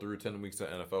 So through 10 weeks of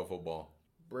NFL football.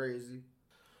 Brazy.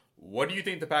 What do you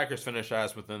think the Packers finish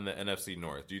as within the NFC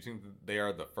North? Do you think they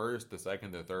are the 1st, the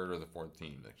 2nd, the 3rd, or the 4th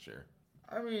team next year?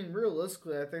 I mean,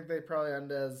 realistically, I think they probably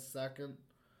end as 2nd.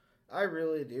 I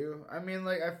really do. I mean,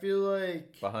 like, I feel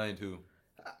like... Behind who?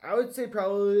 I would say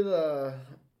probably the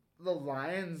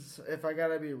Lions, if I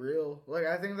gotta be real. Like,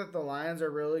 I think that the Lions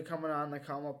are really coming on the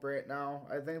come up right now.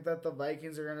 I think that the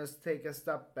Vikings are going to take a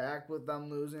step back with them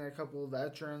losing a couple of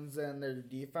veterans and their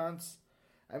defense.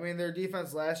 I mean, their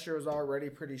defense last year was already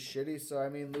pretty shitty, so, I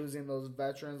mean, losing those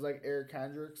veterans like Eric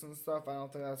Hendricks and stuff, I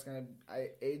don't think that's going to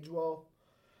age well.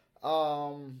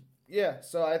 Yeah,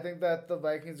 so I think that the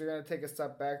Vikings are going to take a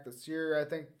step back this year. I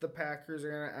think the Packers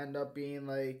are going to end up being,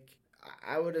 like,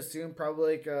 I would assume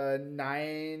probably like a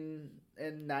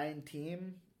 9-9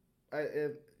 team.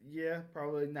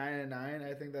 Probably 9-9.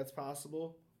 I think that's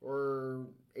possible. Or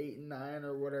 8-9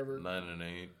 or whatever.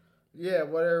 9-8. Yeah,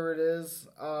 whatever it is.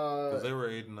 Because they were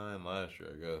 8-9 last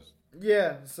year, I guess.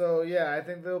 Yeah, so yeah, I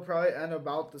think they'll probably end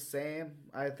about the same.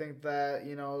 I think that,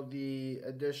 the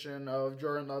addition of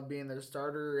Jordan Love being their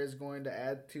starter is going to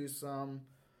add to some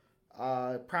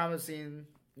promising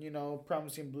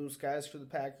blue skies for the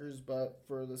Packers, but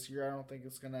for this year, I don't think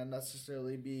it's going to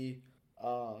necessarily be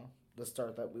the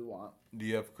start that we want. Do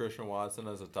you have Christian Watson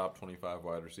as a top 25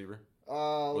 wide receiver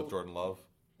with Jordan Love?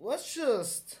 Let's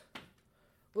just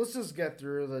get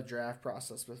through the draft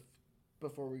process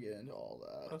before we get into all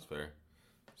that. That's fair.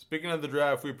 Speaking of the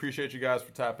draft, we appreciate you guys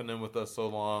for tapping in with us so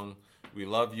long. We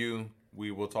love you.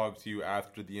 We will talk to you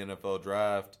after the NFL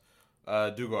draft.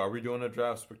 Dugo, are we doing a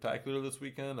draft spectacular this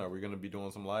weekend? Are we going to be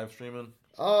doing some live streaming?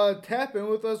 Tap in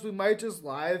with us. We might just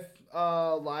live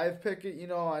pick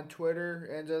it, on Twitter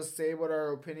and just say what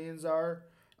our opinions are.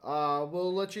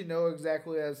 We'll let you know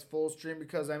exactly as full stream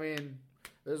because, I mean,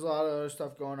 there's a lot of other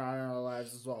stuff going on in our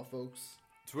lives as well, folks.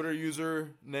 Twitter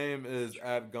username is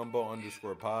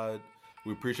 @gumbo_pod.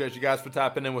 We appreciate you guys for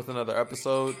tapping in with another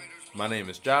episode. My name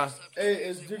is Ja. Hey,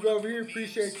 it's Dugo over here.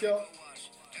 Appreciate y'all.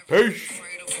 Peace.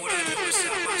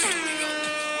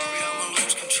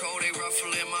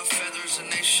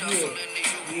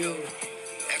 Yeah.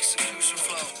 Execution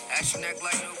flow, action act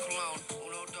like no cologne.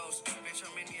 Uno dos, bitch,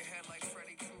 I'm in the